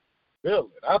 Feel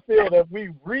it. I feel that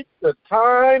we've reached the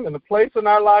time and the place in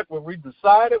our life where we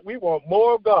decided we want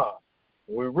more of God.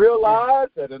 We realize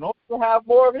that in order to have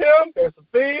more of Him, there's some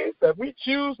things that we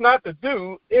choose not to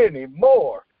do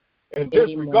anymore. And this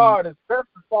regard is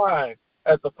specifying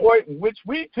at the point in which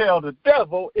we tell the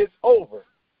devil it's over.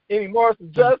 Anymore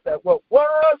suggests that what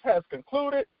was has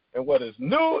concluded and what is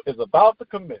new is about to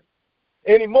commence.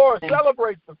 Anymore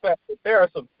celebrates the fact that there are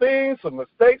some things, some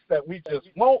mistakes that we just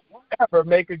won't ever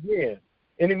make again.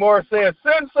 Anymore says,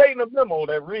 send Satan a memo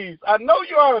that reads, I know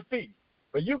you are a thief,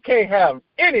 but you can't have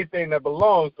anything that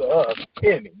belongs to us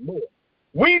anymore.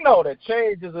 We know that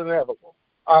change is inevitable.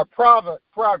 Our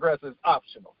progress is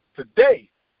optional. Today,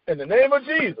 in the name of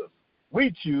Jesus,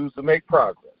 we choose to make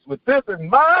progress. With this in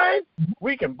mind,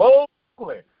 we can boldly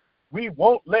declare, we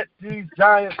won't let these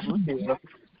giants live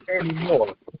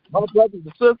anymore. My brothers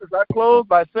and sisters, I close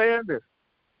by saying this.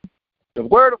 The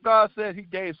Word of God said He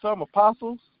gave some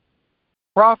apostles,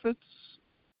 prophets,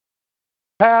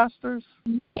 pastors,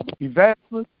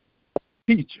 evangelists,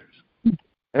 teachers.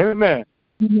 Amen.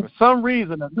 For some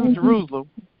reason, at New Jerusalem,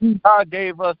 God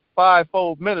gave us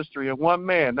fivefold ministry in one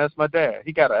man. That's my dad.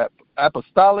 He got an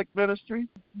apostolic ministry.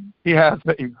 He has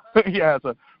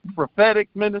a prophetic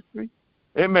ministry.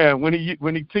 Amen. When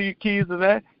he keys in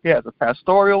that, he has a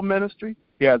pastoral ministry.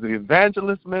 He has an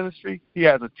evangelist ministry. He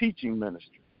has a teaching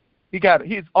ministry.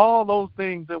 He's all those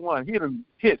things in one. He done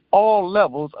hit all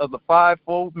levels of the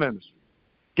fivefold ministry.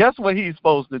 Guess what he's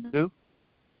supposed to do?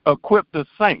 Equip the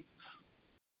saints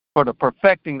for the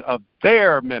perfecting of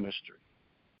their ministry.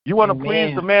 You want to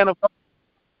please the man of God?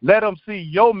 Let him see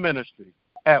your ministry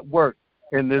at work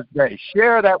in this day.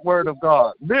 Share that word of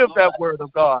God. Live that word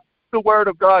of God. The word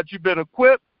of God, you've been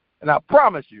equipped, and I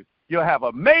promise you, you'll have an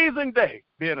amazing day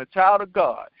being a child of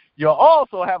God. You'll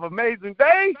also have an amazing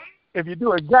day if you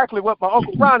do exactly what my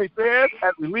Uncle Ronnie says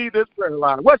as we leave this prayer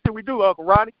line. What should we do, Uncle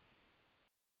Ronnie?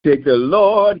 Take the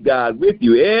Lord God with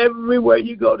you everywhere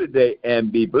you go today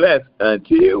and be blessed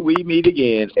until we meet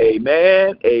again.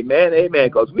 Amen, amen, amen,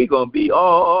 because we're going to be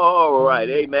all right.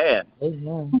 Amen.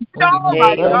 Amen. All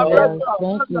right. God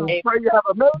bless Thank you. you. Pray you have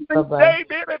an amazing day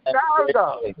being a child of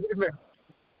God. Amen.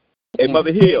 Hey,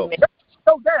 Mother Hill.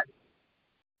 So that.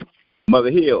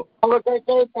 Mother Hill. Have a great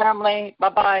day, family.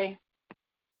 Bye-bye.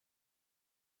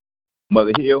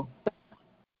 Mother Hill.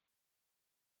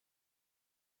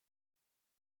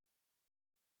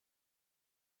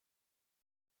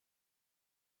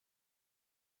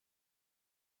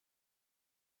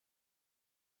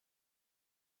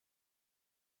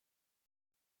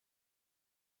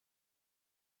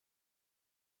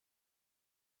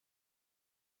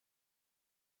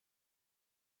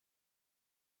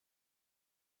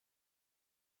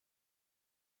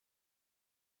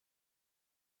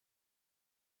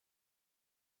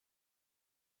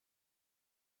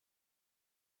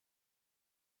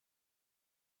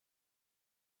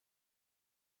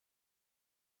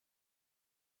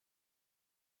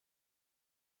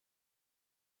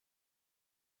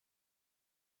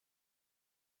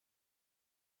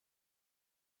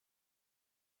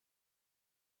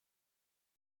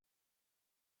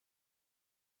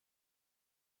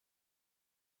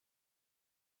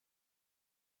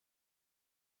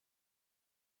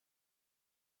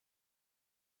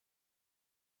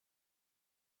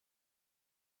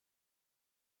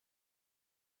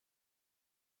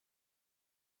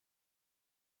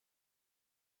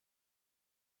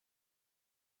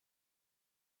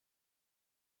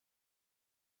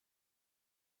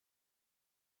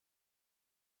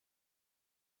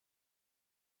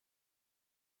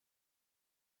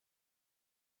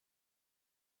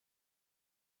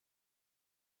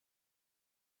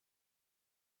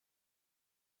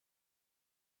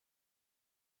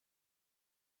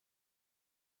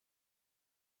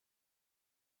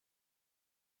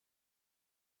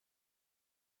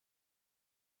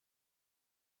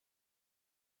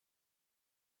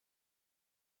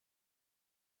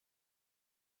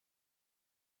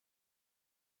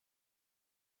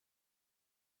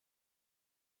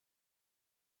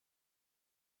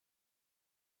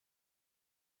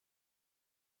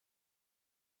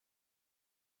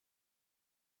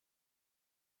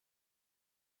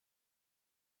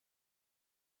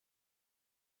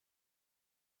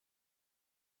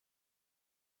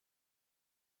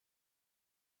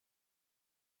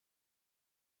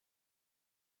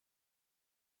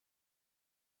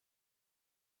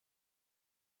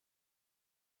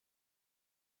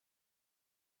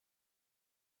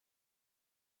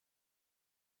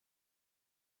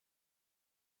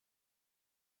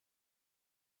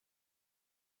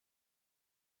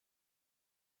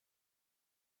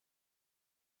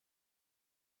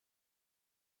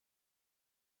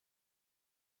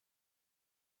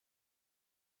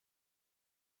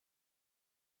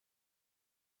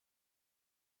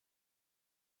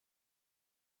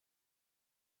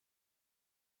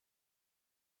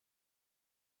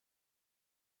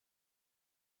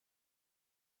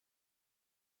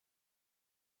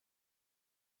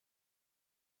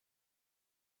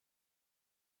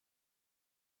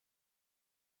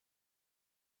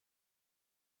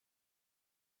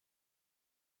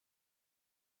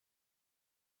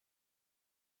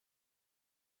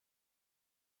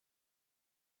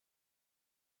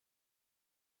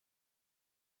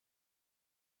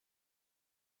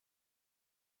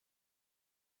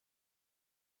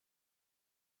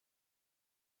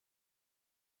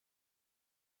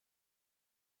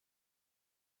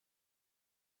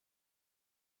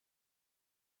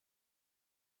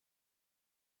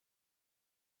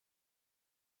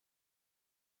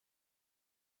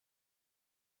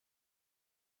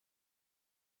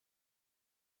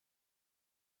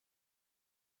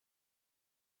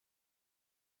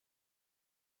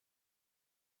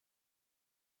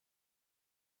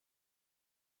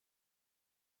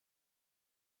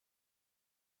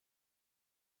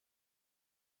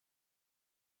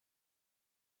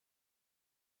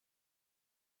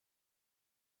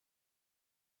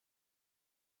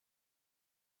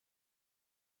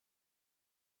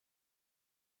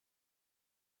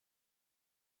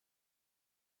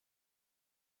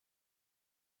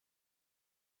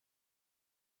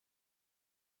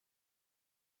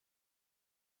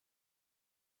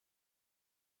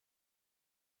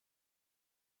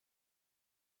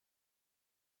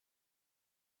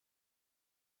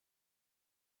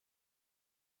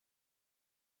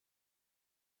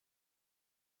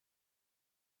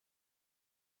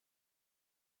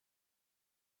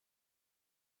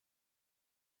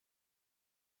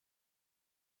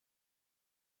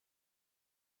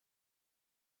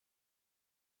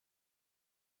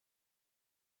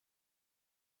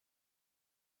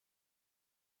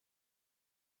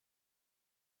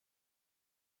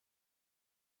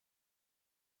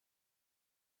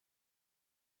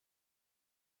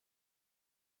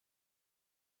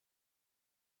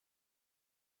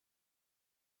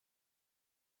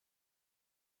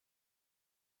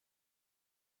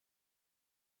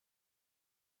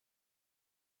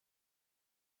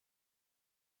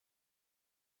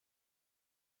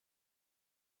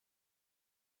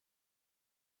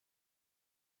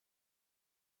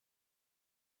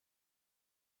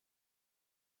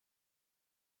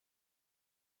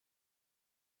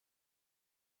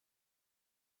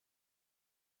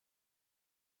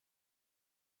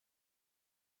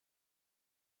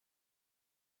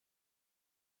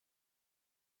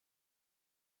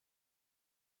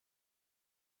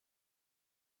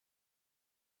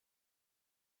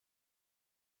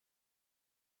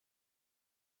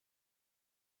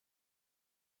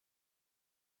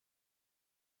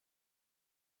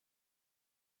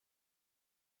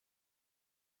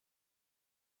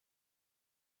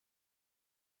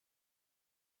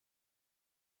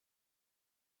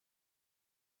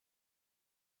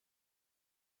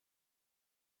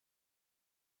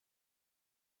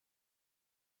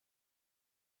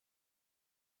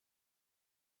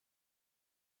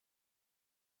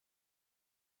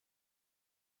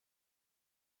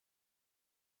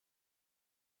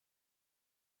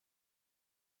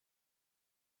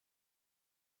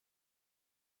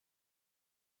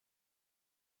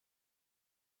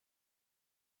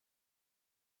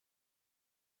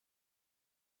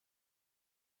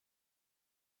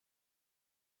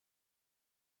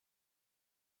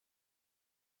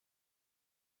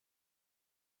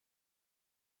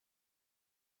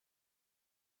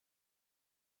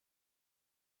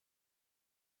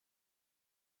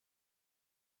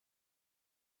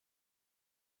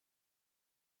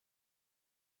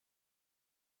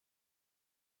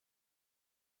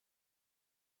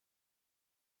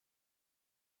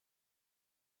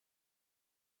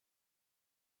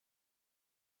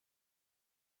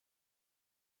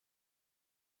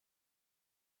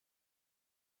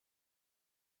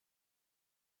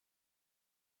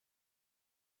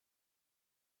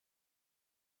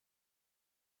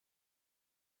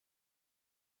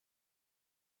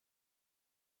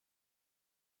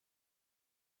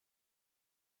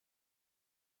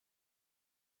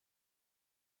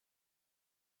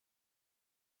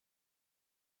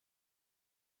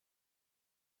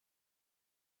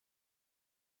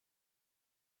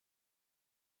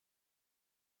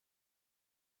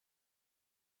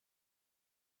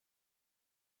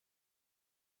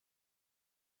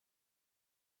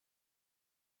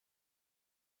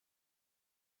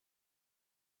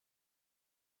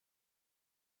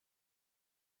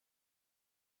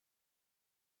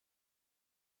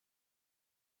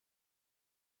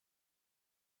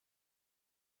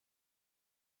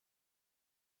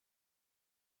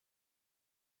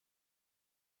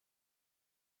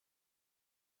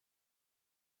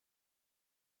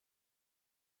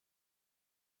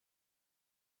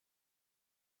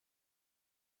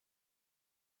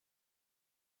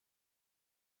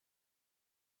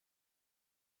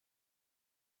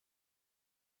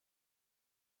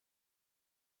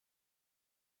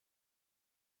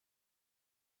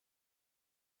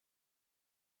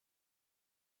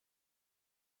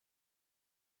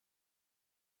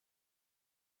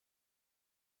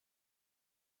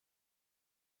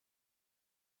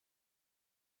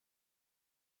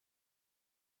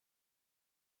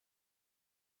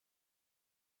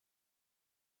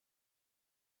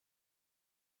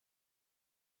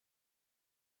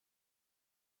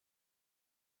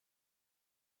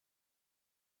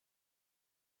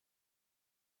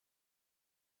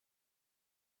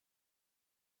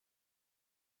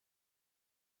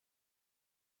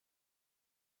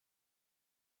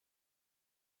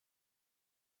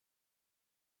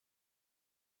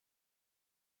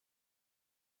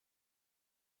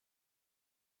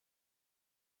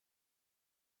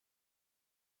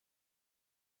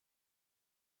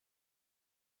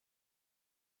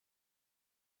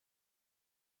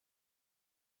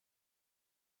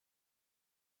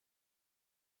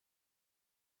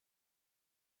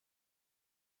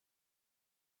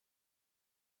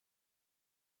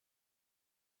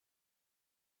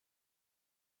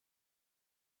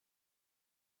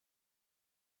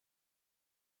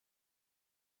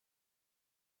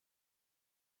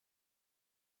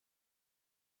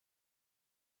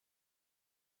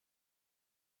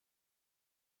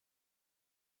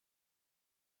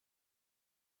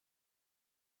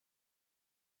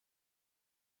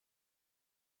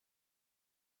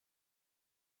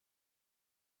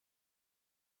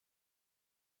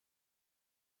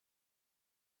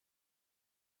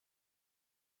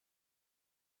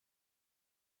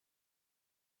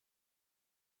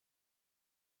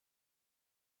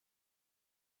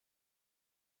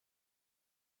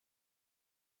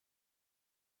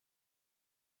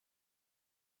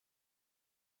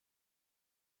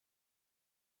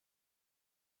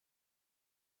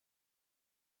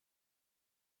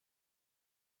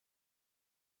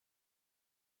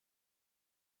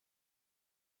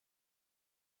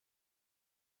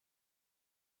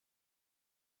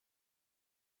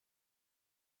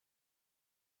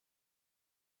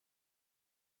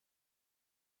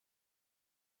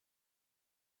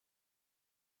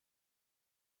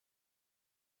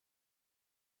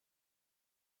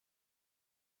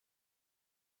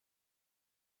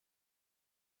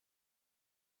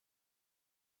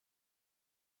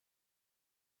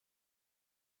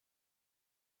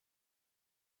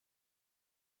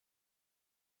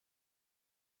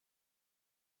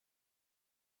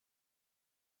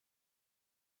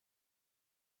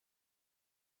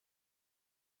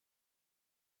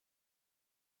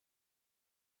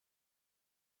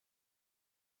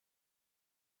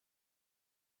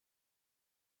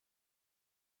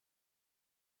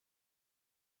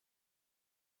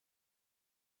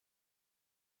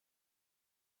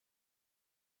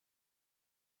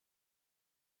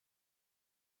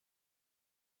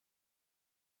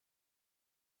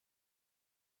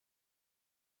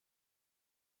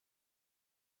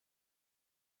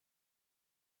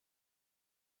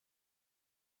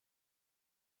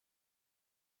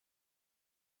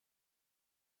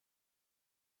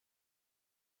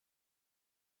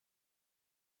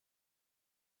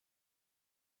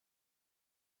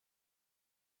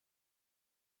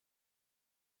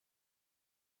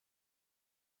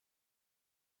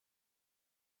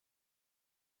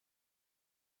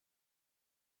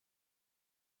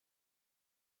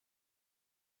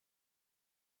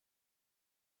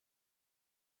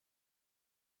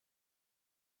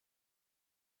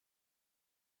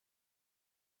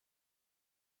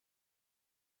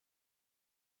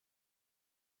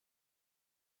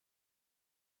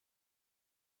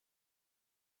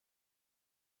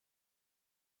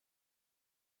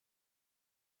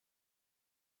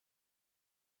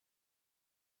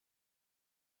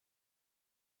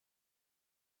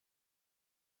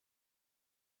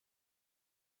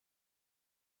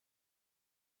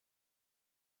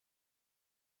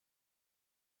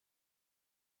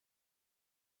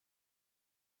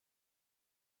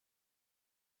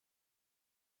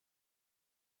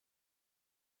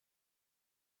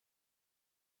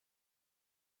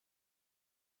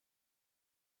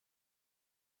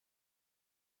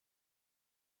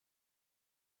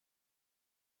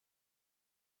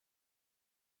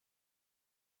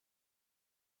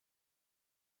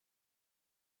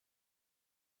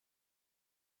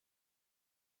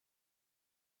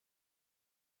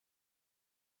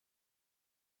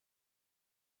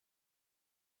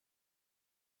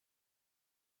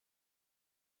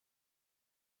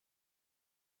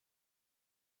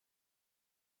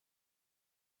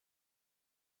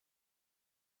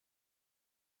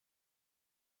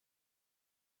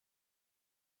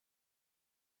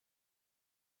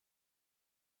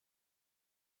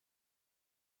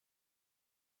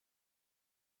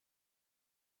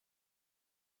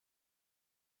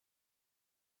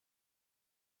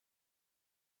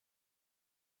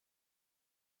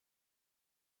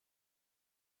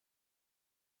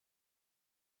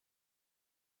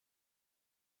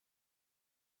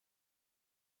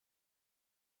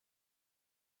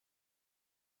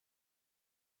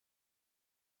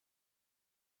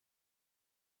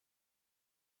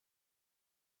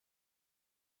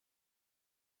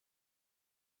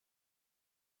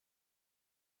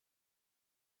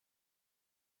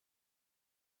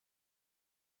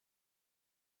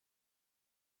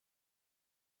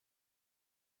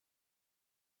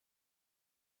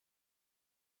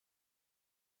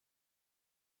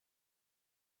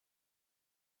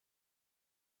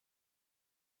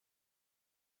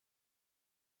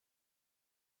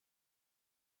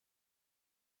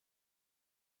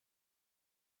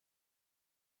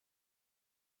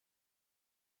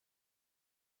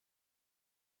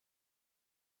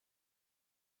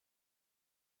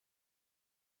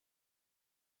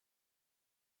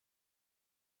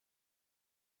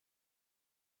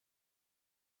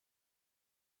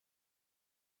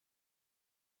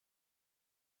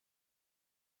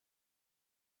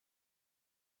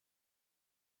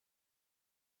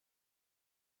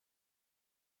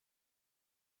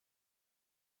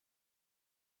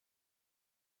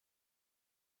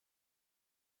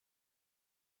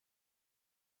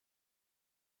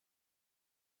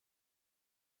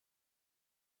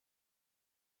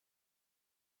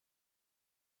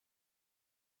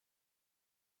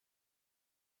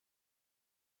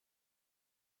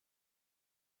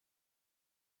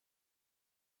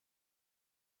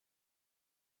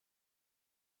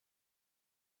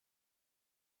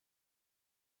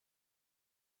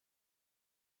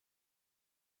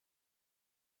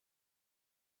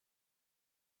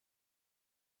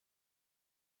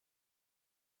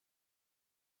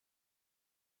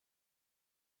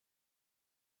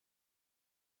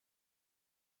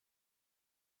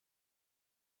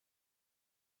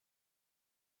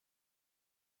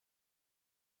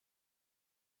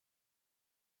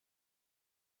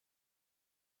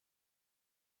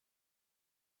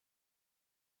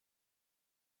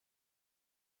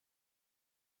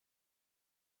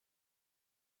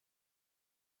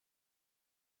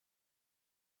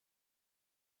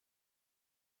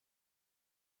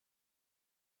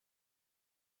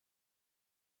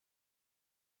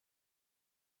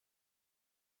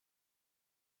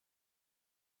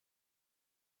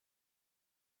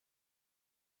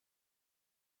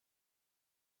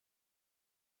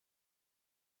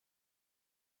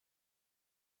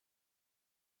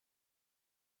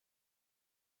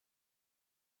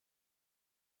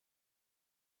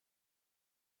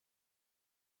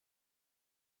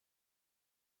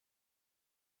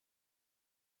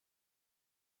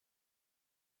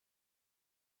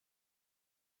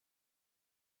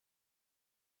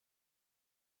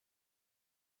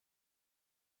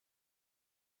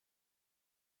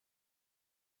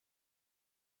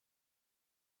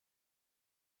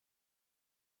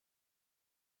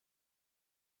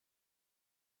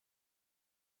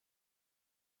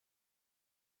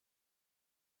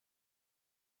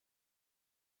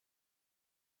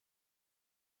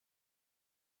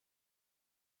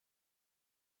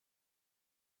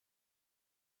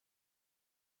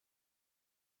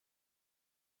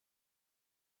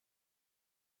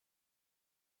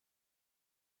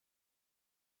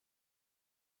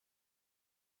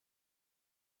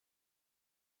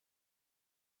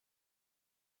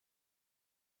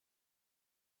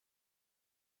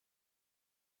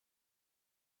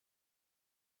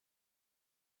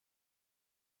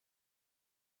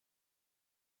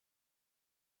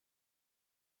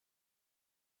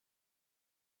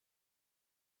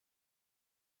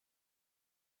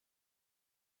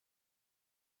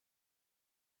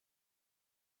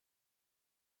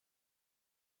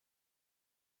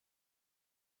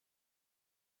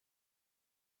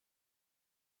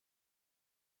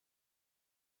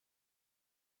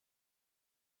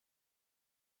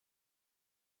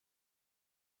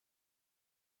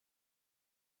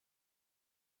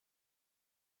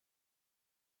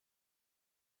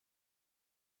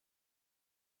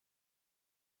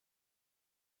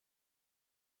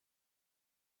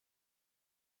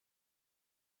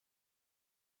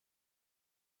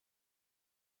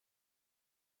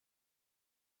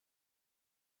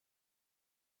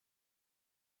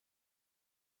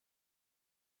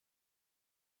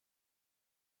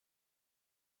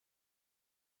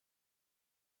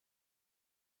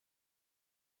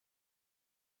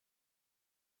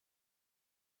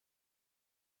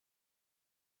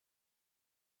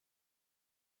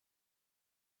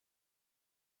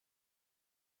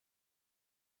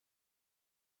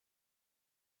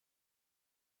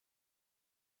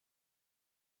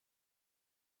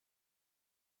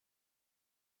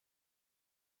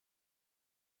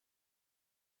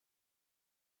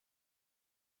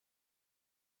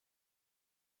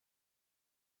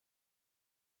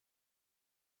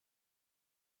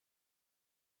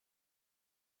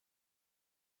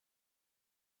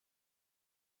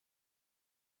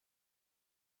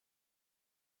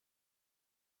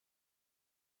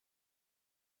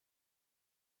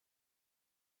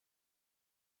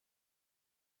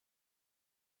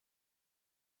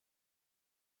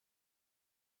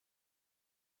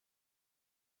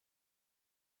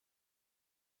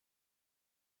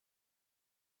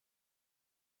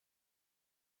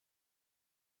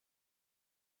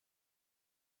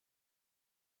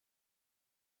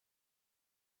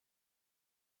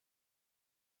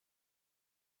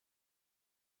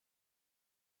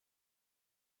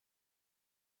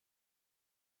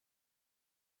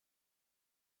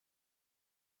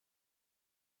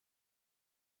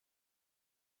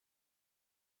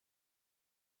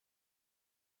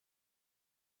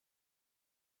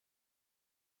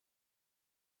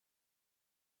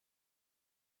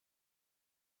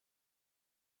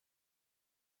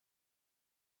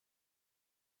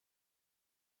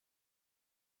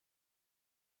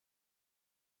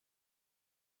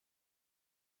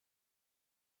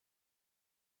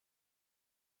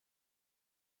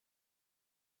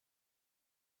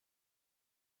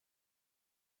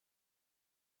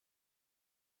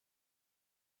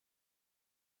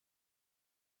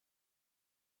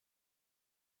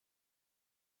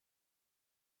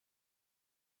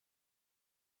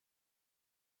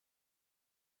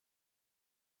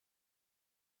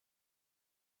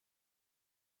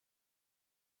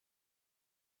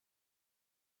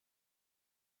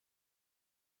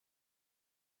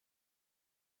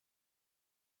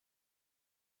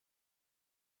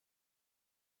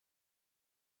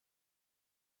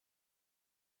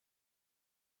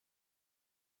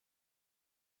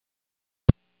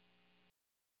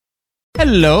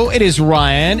 Hello, it is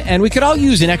Ryan, and we could all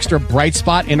use an extra bright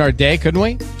spot in our day, couldn't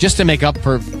we? Just to make up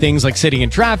for things like sitting in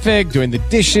traffic, doing the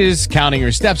dishes, counting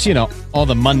your steps, you know, all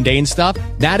the mundane stuff.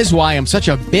 That is why I'm such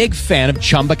a big fan of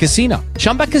Chumba Casino.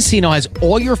 Chumba Casino has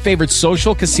all your favorite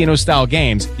social casino-style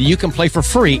games that you can play for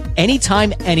free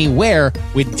anytime, anywhere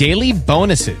with daily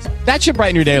bonuses. That should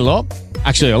brighten your day a little.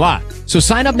 Actually, a lot. So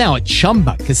sign up now at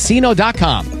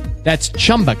ChumbaCasino.com. That's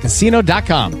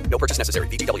ChumbaCasino.com. No purchase necessary.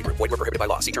 VGW Group. Void where prohibited by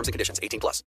law. See terms and conditions. 18+.